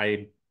that.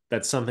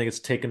 That's something that's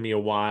taken me a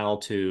while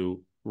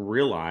to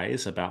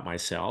realize about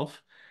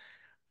myself.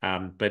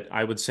 But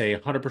I would say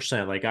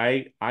 100%. Like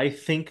I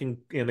think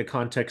in the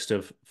context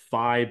of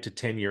 5 to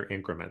 10 year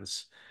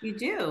increments. You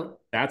do.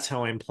 That's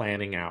how I'm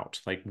planning out,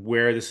 like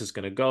where this is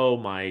going to go,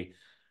 my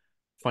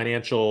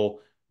financial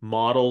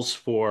models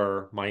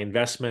for my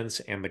investments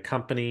and the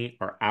company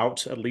are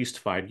out at least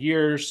 5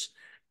 years.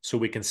 So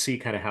we can see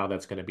kind of how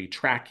that's going to be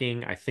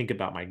tracking. I think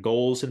about my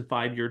goals in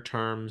 5 year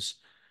terms.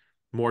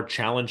 More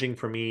challenging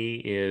for me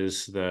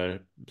is the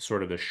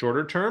sort of the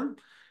shorter term.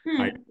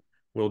 I Hmm.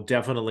 will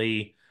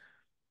definitely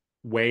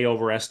way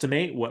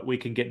overestimate what we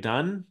can get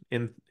done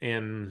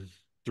in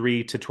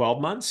 3 to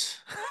 12 months.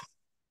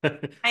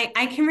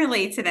 I can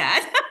relate to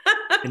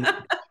And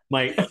that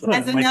my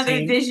as my another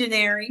team,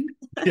 visionary.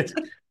 yes,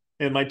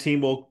 and my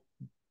team will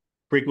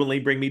frequently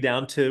bring me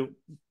down to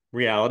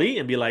reality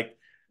and be like,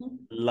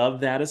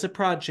 Love that as a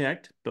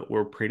project, but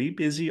we're pretty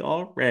busy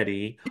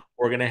already.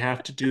 We're going to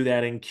have to do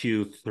that in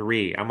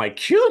Q3. I'm like,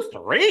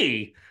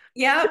 Q3?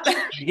 Yep. It's What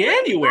are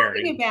you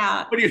talking January.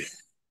 about? What do you?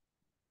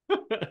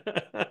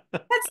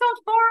 That's so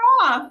far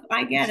off.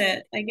 I get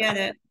it. I get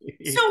it.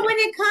 So when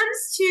it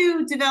comes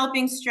to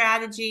developing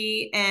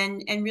strategy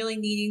and really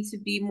needing to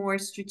be more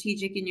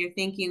strategic in your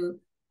thinking,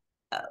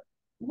 uh,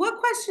 what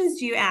questions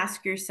do you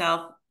ask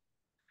yourself?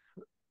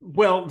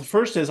 Well, the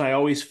first is I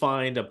always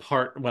find a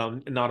well,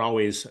 not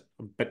always,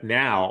 but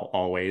now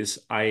always,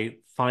 I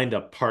find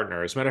a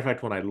partner. As a matter of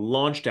fact, when I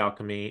launched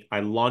Alchemy,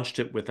 I launched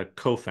it with a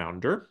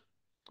co-founder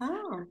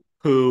Oh,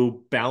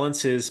 who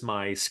balances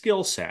my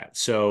skill set.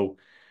 So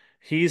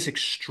he's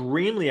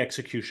extremely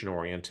execution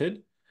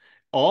oriented,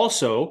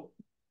 also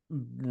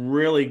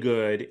really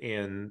good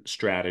in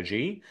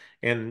strategy.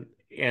 And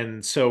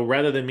so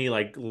rather than me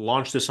like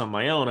launch this on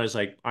my own, I was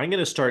like, I'm going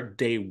to start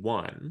day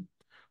one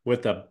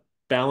with a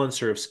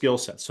balancer of skill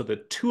sets so the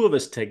two of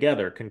us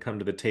together can come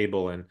to the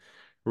table and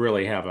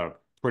really have a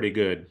pretty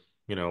good,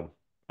 you know,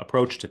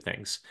 approach to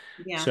things.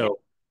 yeah. So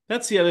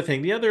that's the other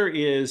thing. The other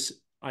is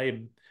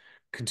I'm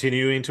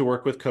continuing to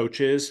work with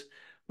coaches,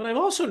 but I've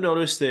also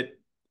noticed that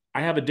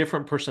I have a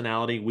different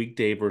personality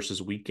weekday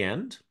versus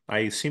weekend.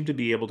 I seem to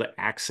be able to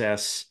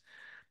access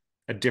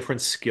a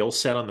different skill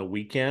set on the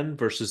weekend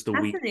versus the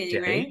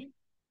Fascinating, right? weekday.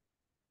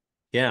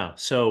 Yeah.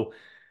 So,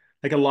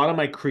 like a lot of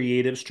my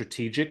creative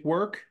strategic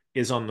work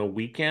is on the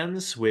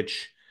weekends,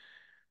 which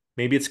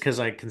maybe it's because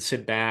I can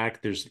sit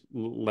back, there's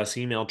less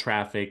email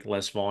traffic,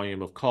 less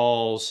volume of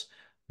calls.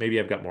 Maybe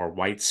I've got more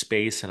white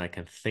space and I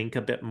can think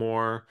a bit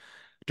more.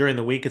 During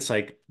the week, it's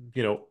like,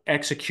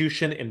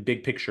 execution and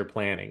big picture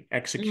planning.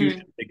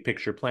 Execution, Hmm. big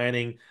picture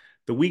planning.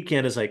 The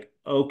weekend is like,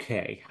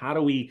 okay, how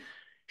do we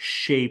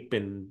shape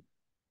and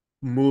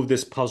move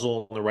this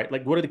puzzle in the right,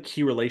 like what are the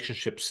key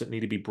relationships that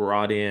need to be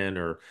brought in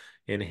or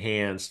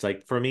enhanced?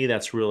 Like for me,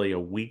 that's really a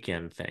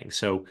weekend thing.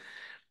 So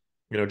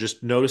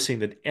just noticing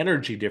that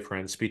energy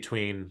difference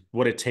between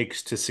what it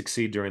takes to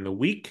succeed during the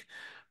week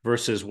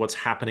versus what's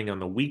happening on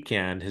the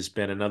weekend has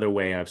been another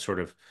way I've sort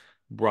of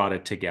brought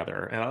it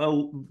together. And I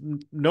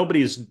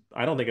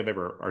don't think I've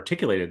ever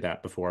articulated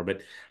that before,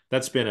 but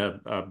that's been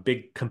a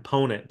big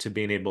component to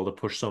being able to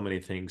push so many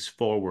things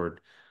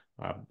forward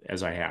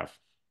as I have.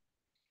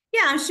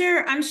 Yeah, I'm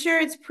sure. I'm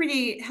sure it's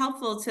pretty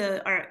helpful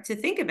to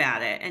think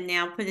about it and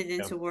now put it Yeah.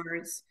 into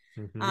words.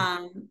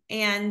 Hmm.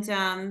 And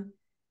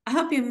I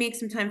hope you make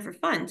some time for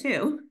fun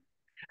too.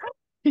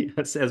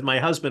 Yes, as my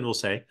husband will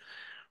say,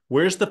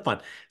 where's the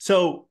fun?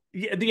 So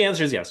yeah, the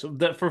answer is yes.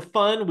 For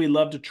fun, we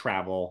love to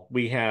travel.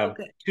 We have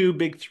Okay.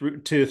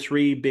 two,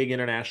 three big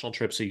international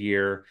trips a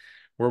year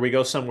where we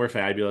go somewhere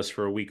fabulous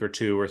for a week or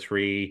two or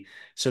three.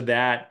 So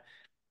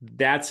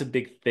that's a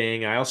big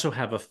thing. I also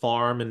have a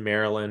farm in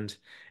Maryland,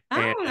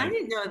 and Oh, I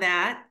didn't know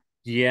that.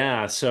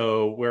 yeah,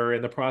 so we're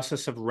in the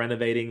process of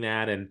renovating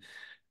that and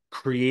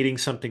creating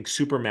something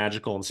super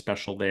magical and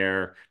special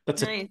there.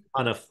 That's a Nice.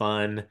 ton of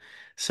fun.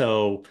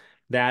 So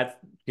that,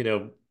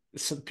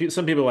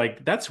 some people are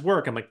like, that's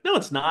work. I'm like, no,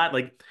 it's not.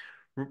 Like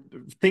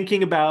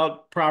thinking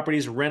about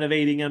properties,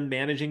 renovating them,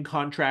 managing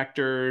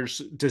contractors,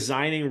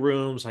 designing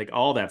rooms, like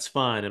all that's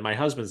fun. And my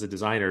husband's a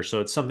designer,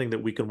 so it's something that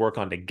we can work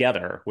on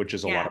together, which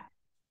is a lot Yeah. of.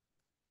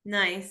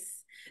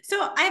 Nice.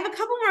 So I have a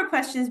couple more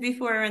questions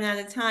before I run out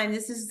of time.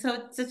 This is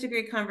such a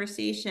great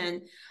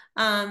conversation.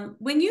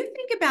 When you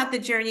think about the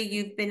journey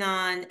you've been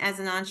on as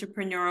an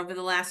entrepreneur over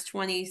the last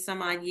 20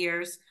 some odd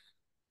years,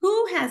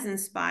 who has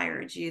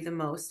inspired you the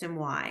most and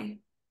why?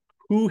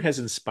 Who has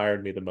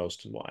inspired me the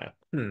most and why?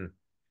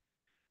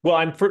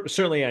 Well,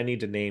 certainly I need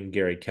to name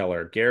Gary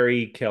Keller.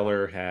 Gary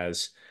Keller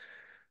has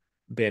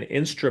been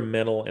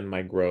instrumental in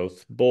my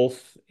growth,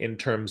 both in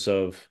terms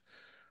of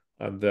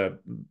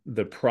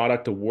the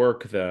product, the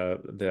work,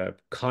 the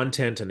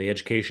content, and the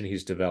education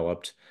he's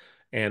developed,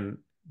 and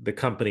the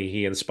company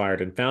he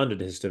inspired and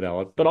founded has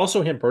developed, but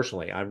also him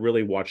personally. I've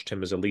really watched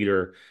him as a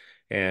leader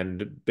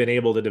and been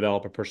able to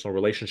develop a personal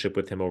relationship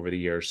with him over the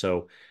years.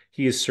 So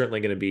he is certainly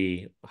going to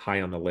be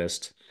high on the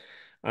list.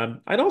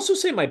 I'd also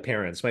say my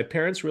parents. My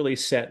parents really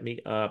set me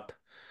up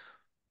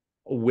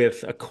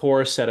with a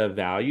core set of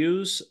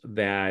values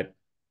that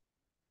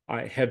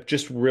I have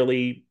just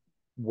really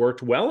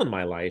worked well in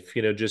my life.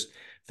 Just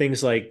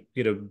things like,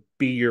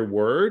 be your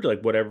word,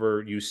 like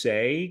whatever you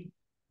say,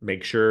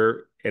 make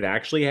sure it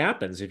actually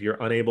happens. If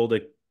you're unable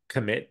to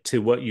commit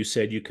to what you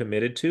said you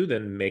committed to,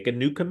 then make a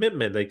new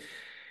commitment. Like,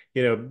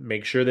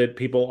 make sure that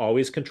people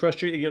always can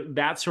trust you.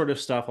 That sort of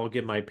stuff. I'll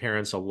give my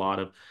parents a lot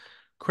of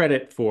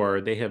credit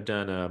for. They have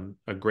done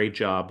a great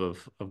job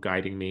of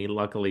guiding me.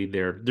 Luckily,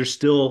 they're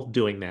still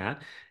doing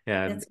that,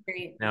 and That's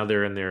great. now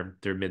they're in their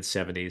mid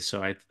 70s.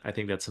 So I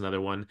think that's another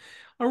one.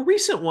 A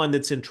recent one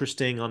that's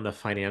interesting on the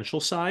financial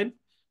side.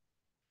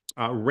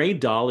 Ray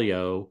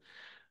Dalio,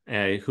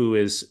 who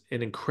is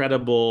an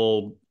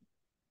incredibly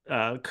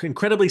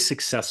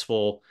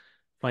successful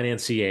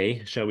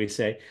financier, shall we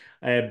say.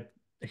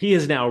 he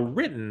has now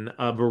written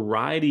a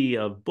variety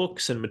of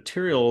books and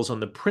materials on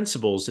the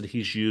principles that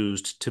he's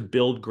used to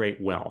build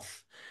great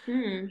wealth.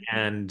 Hmm.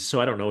 And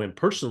so I don't know him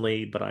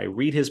personally, but I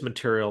read his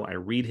material, I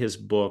read his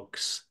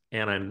books,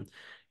 and I'm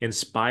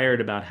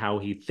inspired about how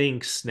he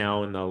thinks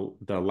now in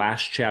the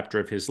last chapter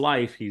of his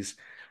life. He's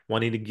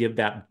wanting to give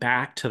that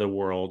back to the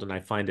world, and I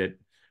find it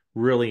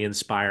really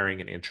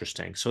inspiring and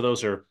interesting. So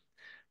those are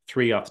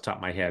three off the top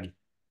of my head.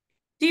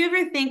 Do you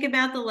ever think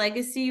about the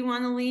legacy you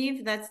want to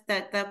leave?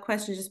 That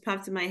question just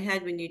popped in my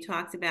head when you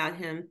talked about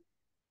him.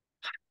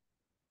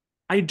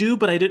 I do,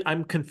 but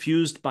I'm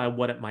confused by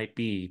what it might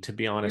be, to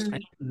be honest. I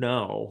don't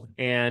know.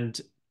 And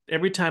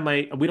every time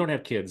we don't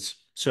have kids.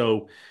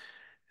 So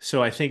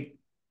I think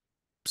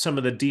some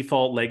of the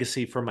default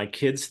legacy for my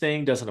kids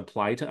thing doesn't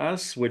apply to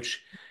us,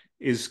 which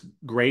is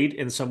great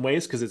in some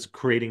ways because it's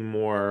creating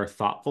more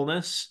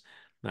thoughtfulness.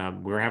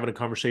 We were having a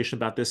conversation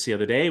about this the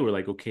other day. We're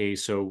like, okay,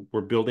 so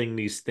we're building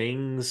these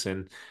things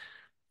and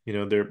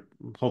they're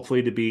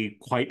hopefully to be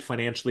quite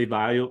financially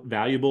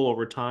valuable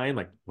over time.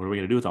 Like, what are we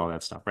going to do with all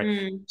that stuff, right?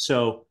 Mm.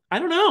 So I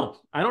don't know.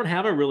 I don't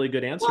have a really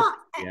good answer Well,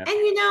 for you yet.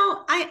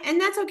 and and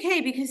that's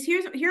okay because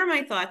here are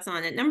my thoughts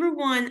on it. Number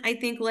one, I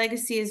think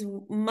legacy is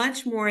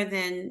much more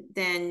than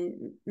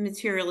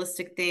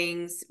materialistic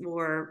things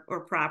or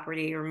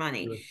property or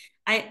money.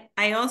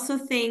 I also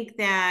think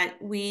that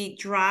we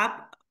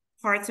drop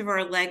parts of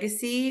our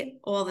legacy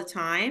all the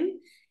time.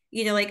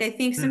 Like I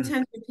think Mm,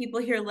 sometimes when people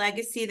hear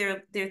legacy,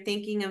 they're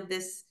thinking of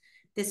this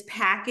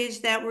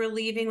package that we're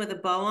leaving with a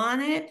bow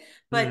on it,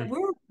 but mm.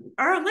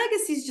 our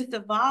legacy is just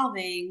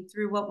evolving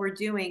through what we're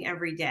doing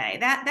every day.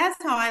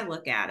 That's how I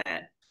look at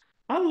it.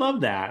 I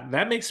love that.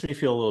 That makes me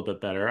feel a little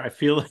bit better. I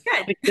feel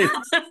Good. like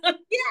it's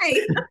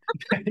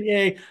Yay.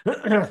 yay.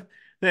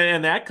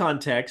 In that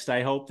context,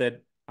 I hope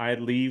that I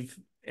leave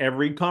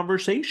every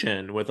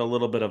conversation with a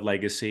little bit of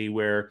legacy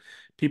where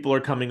people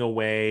are coming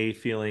away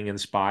feeling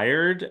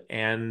inspired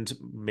and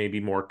maybe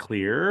more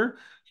clear,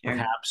 Sure.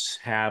 perhaps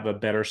have a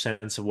better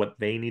sense of what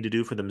they need to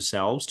do for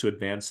themselves to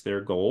advance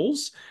their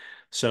goals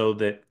so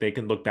that they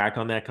can look back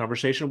on that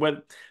conversation with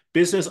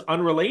business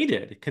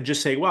unrelated, can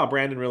just say, wow,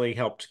 Brandon really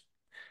helped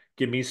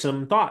give me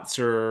some thoughts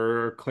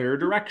or clear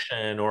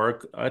direction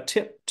or a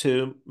tip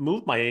to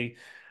move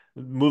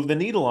the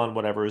needle on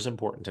whatever is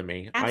important to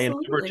me. I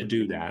endeavor to Absolutely.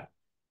 do that.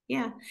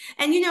 Yeah.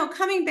 And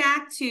coming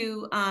back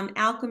to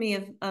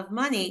alchemy of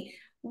money,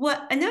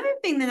 what another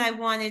thing that I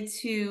wanted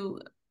to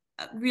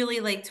really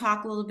like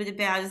talk a little bit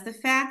about is the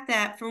fact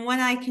that from what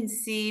I can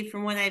see,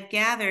 from what I've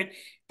gathered,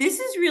 this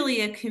is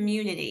really a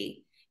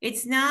community.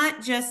 It's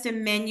not just a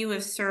menu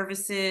of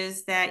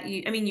services that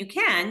I mean, you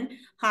can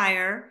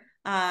hire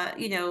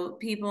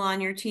people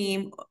on your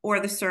team or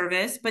the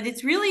service, but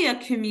it's really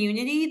a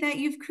community that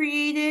you've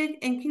created.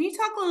 And can you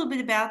talk a little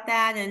bit about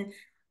that and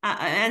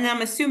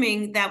I'm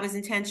assuming that was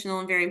intentional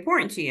and very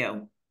important to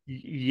you.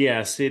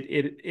 Yes,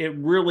 it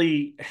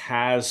really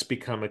has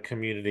become a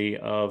community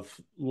of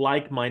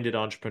like-minded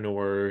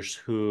entrepreneurs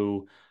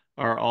who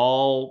are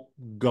all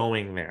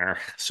going there,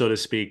 so to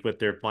speak, with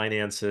their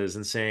finances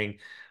and saying,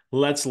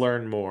 let's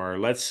learn more.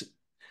 Let's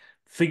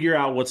figure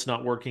out what's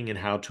not working and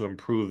how to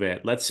improve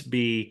it. Let's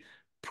be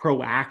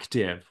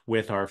proactive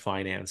with our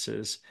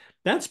finances.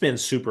 That's been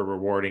super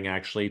rewarding,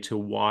 actually, to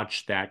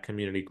watch that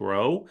community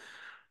grow.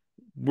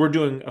 We're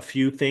doing a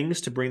few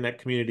things to bring that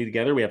community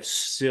together. We have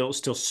still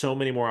so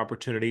many more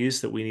opportunities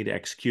that we need to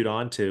execute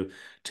on to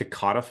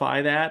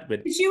codify that.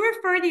 But But you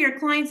refer to your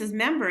clients as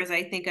members,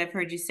 I think I've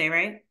heard you say,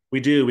 right? we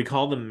do. We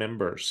call them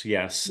members.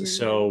 Yes. Mm.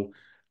 So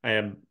I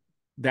am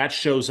that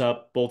shows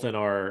up both in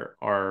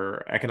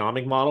our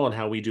economic model and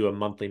how we do a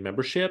monthly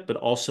membership, but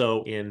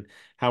also in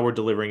how we're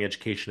delivering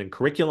education and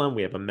curriculum.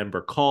 We have a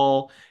member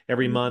call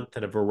every month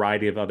and a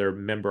variety of other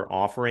member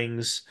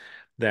offerings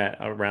that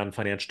around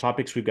financial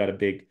topics. We've got a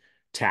big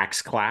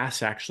tax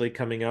class actually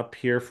coming up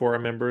here for our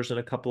members in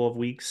a couple of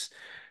weeks.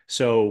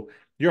 So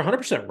you're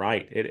 100%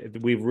 right.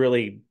 We've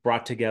really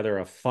brought together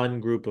a fun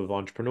group of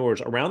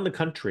entrepreneurs around the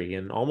country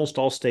in almost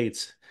all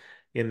states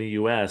in the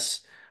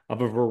US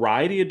of a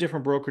variety of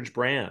different brokerage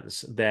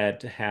brands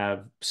that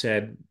have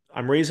said,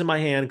 I'm raising my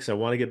hand because I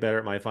want to get better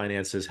at my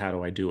finances. How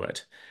do I do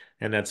it?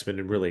 And that's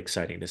been really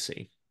exciting to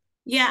see.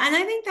 Yeah, and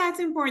I think that's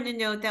important to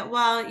note that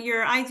while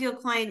your ideal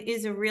client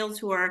is a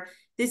realtor,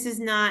 this is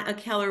not a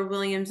Keller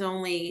Williams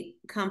only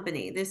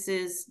company. This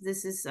is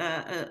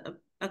a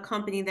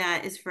company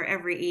that is for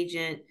every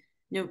agent,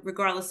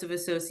 regardless of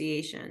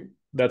association.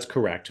 That's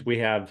correct. We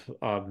have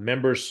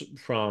members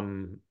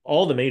from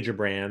all the major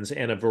brands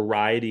and a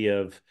variety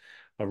of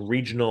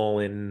regional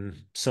and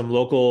some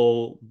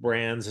local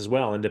brands as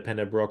well,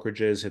 independent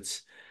brokerages.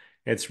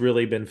 It's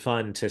really been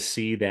fun to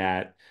see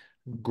that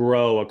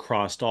grow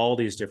across all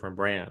these different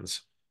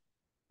brands.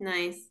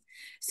 Nice.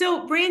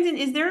 So, Brandon,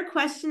 is there a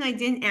question I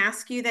didn't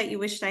ask you that you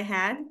wished I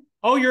had?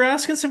 Oh, you're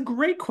asking some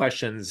great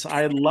questions.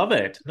 I love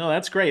it. No,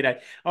 that's great.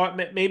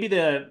 Maybe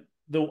the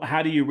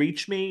how do you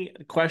reach me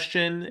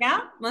question. Yeah,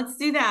 let's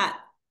do that.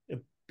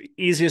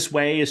 Easiest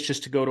way is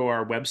just to go to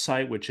our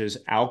website, which is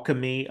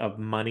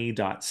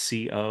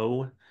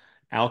alchemyofmoney.co.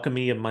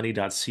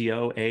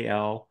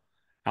 alchemyofmoney.co,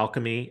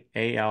 alchemy,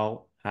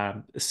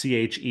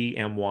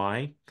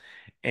 Chemy.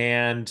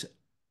 And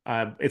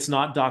it's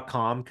not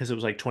 .com because it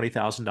was like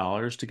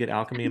 $20,000 to get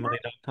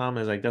alchemyofmoney.com.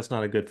 I was like, that's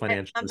not a good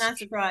financial I'm not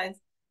decision. surprised.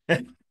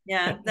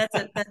 Yeah,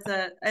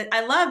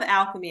 I love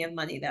Alchemy of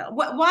Money though.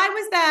 Why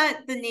was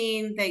that the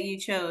name that you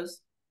chose?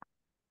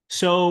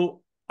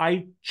 So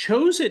I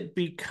chose it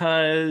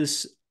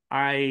because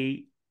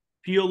I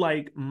feel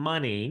like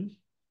money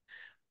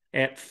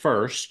at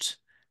first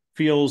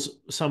feels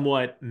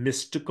somewhat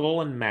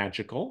mystical and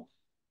magical.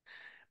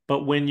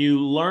 But when you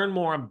learn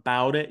more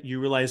about it, you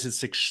realize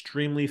it's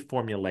extremely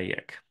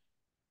formulaic.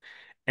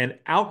 And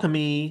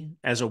alchemy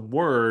as a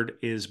word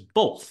is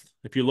both.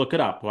 If you look it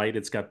up, right,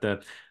 it's got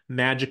the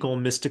magical,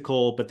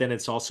 mystical, but then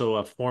it's also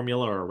a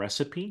formula or a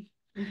recipe.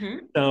 Hmm.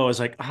 So I was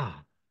like,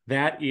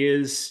 that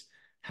is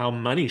how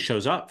money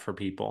shows up for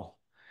people.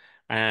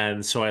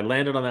 And so I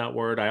landed on that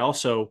word. I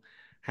also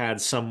had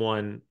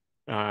someone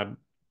uh,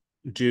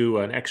 do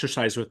an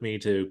exercise with me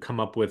to come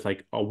up with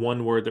like a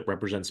one word that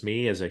represents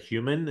me as a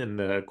human in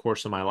the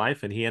course of my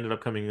life. And he ended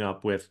up coming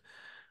up with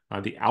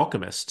the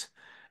alchemist.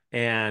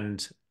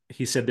 And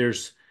he said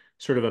there's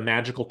sort of a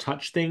magical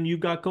touch thing you've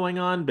got going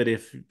on, but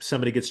if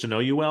somebody gets to know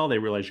you well, they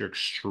realize you're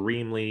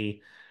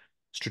extremely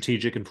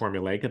strategic and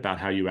formulaic about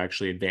how you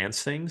actually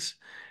advance things.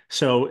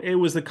 So it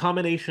was the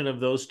combination of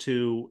those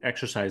two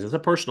exercises, a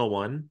personal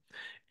one,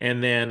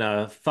 and then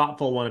a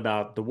thoughtful one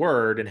about the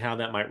word and how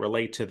that might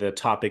relate to the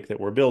topic that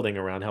we're building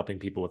around helping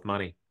people with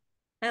money.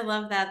 I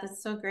love that.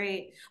 That's so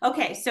great.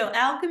 Okay, so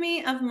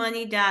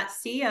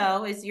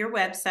alchemyofmoney.co is your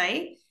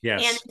website. And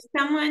Yes. if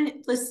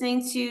someone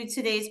listening to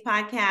today's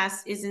podcast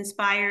is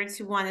inspired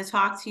to want to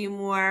talk to you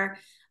more,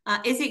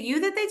 is it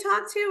you that they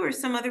talk to or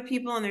some other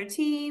people on their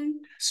team?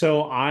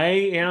 So I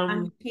On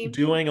am your team?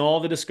 doing all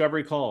the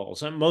discovery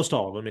calls, most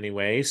all of them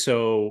anyway.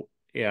 So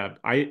yeah,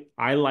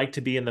 I like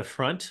to be in the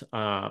front,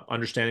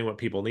 understanding what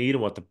people need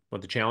and what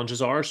the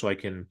challenges are, so I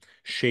can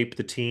shape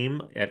the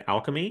team at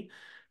Alchemy.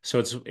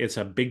 So it's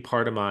a big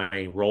part of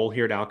my role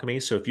here at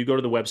Alchemy. So if you go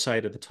to the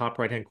website at the top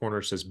right hand corner,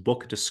 it says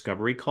book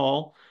discovery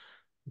call.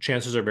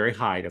 Chances are very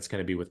high that's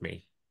going to be with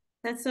me.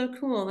 That's so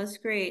cool. That's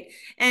great.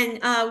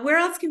 And where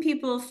else can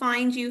people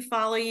find you,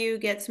 follow you,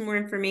 get some more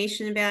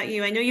information about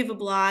you? I know you have a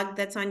blog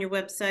that's on your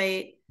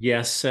website.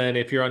 Yes, and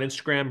if you're on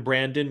Instagram,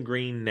 Brandon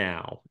Green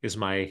Now is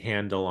my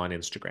handle on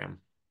Instagram.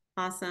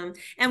 Awesome.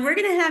 And we're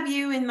going to have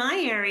you in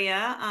my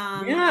area.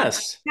 I'm not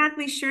Yes.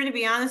 exactly sure, to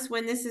be honest,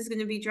 when this is going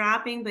to be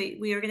dropping, but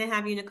we are going to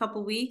have you in a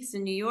couple weeks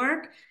in New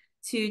York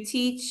to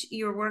teach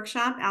your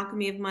workshop,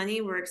 Alchemy of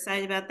Money. We're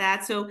excited about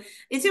that. So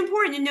it's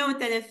important to note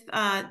that if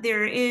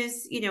there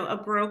is, a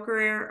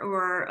broker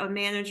or a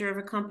manager of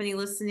a company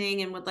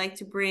listening and would like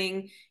to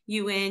bring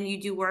you in,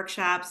 you do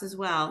workshops as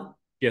well.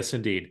 Yes,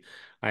 indeed.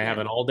 I have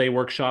Yeah. an all-day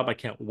workshop. I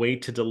can't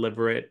wait to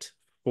deliver it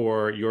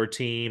for your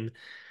team.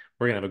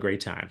 We're gonna have a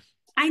great time.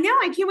 I know.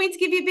 I can't wait to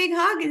give you a big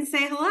hug and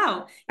say hello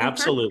in person.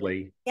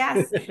 Absolutely.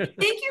 Yes. Thank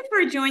you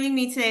for joining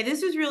me today.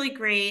 This was really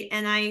great.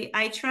 And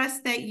I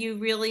trust that you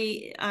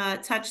really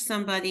touched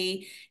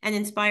somebody and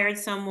inspired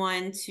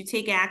someone to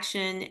take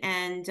action.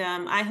 And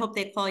I hope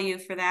they call you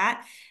for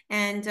that.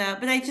 And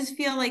but I just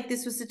feel like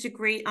this was such a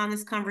great,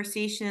 honest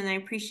conversation, and I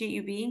appreciate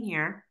you being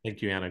here.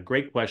 Thank you, Anna.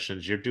 Great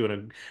questions. You're doing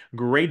a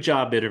great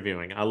job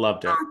interviewing. I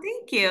loved it. Oh,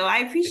 thank you. I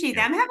Thank appreciate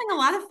that. you. I'm having a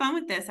lot of fun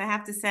with this, I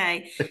have to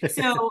say.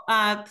 So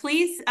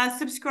please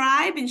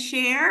subscribe and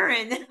share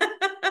and put it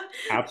out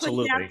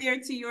Absolutely. there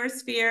to your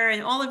sphere.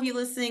 And all of you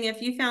listening,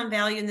 if you found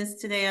value in this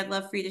today, I'd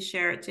love for you to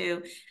share it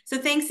too. So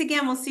thanks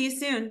again. We'll see you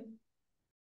soon.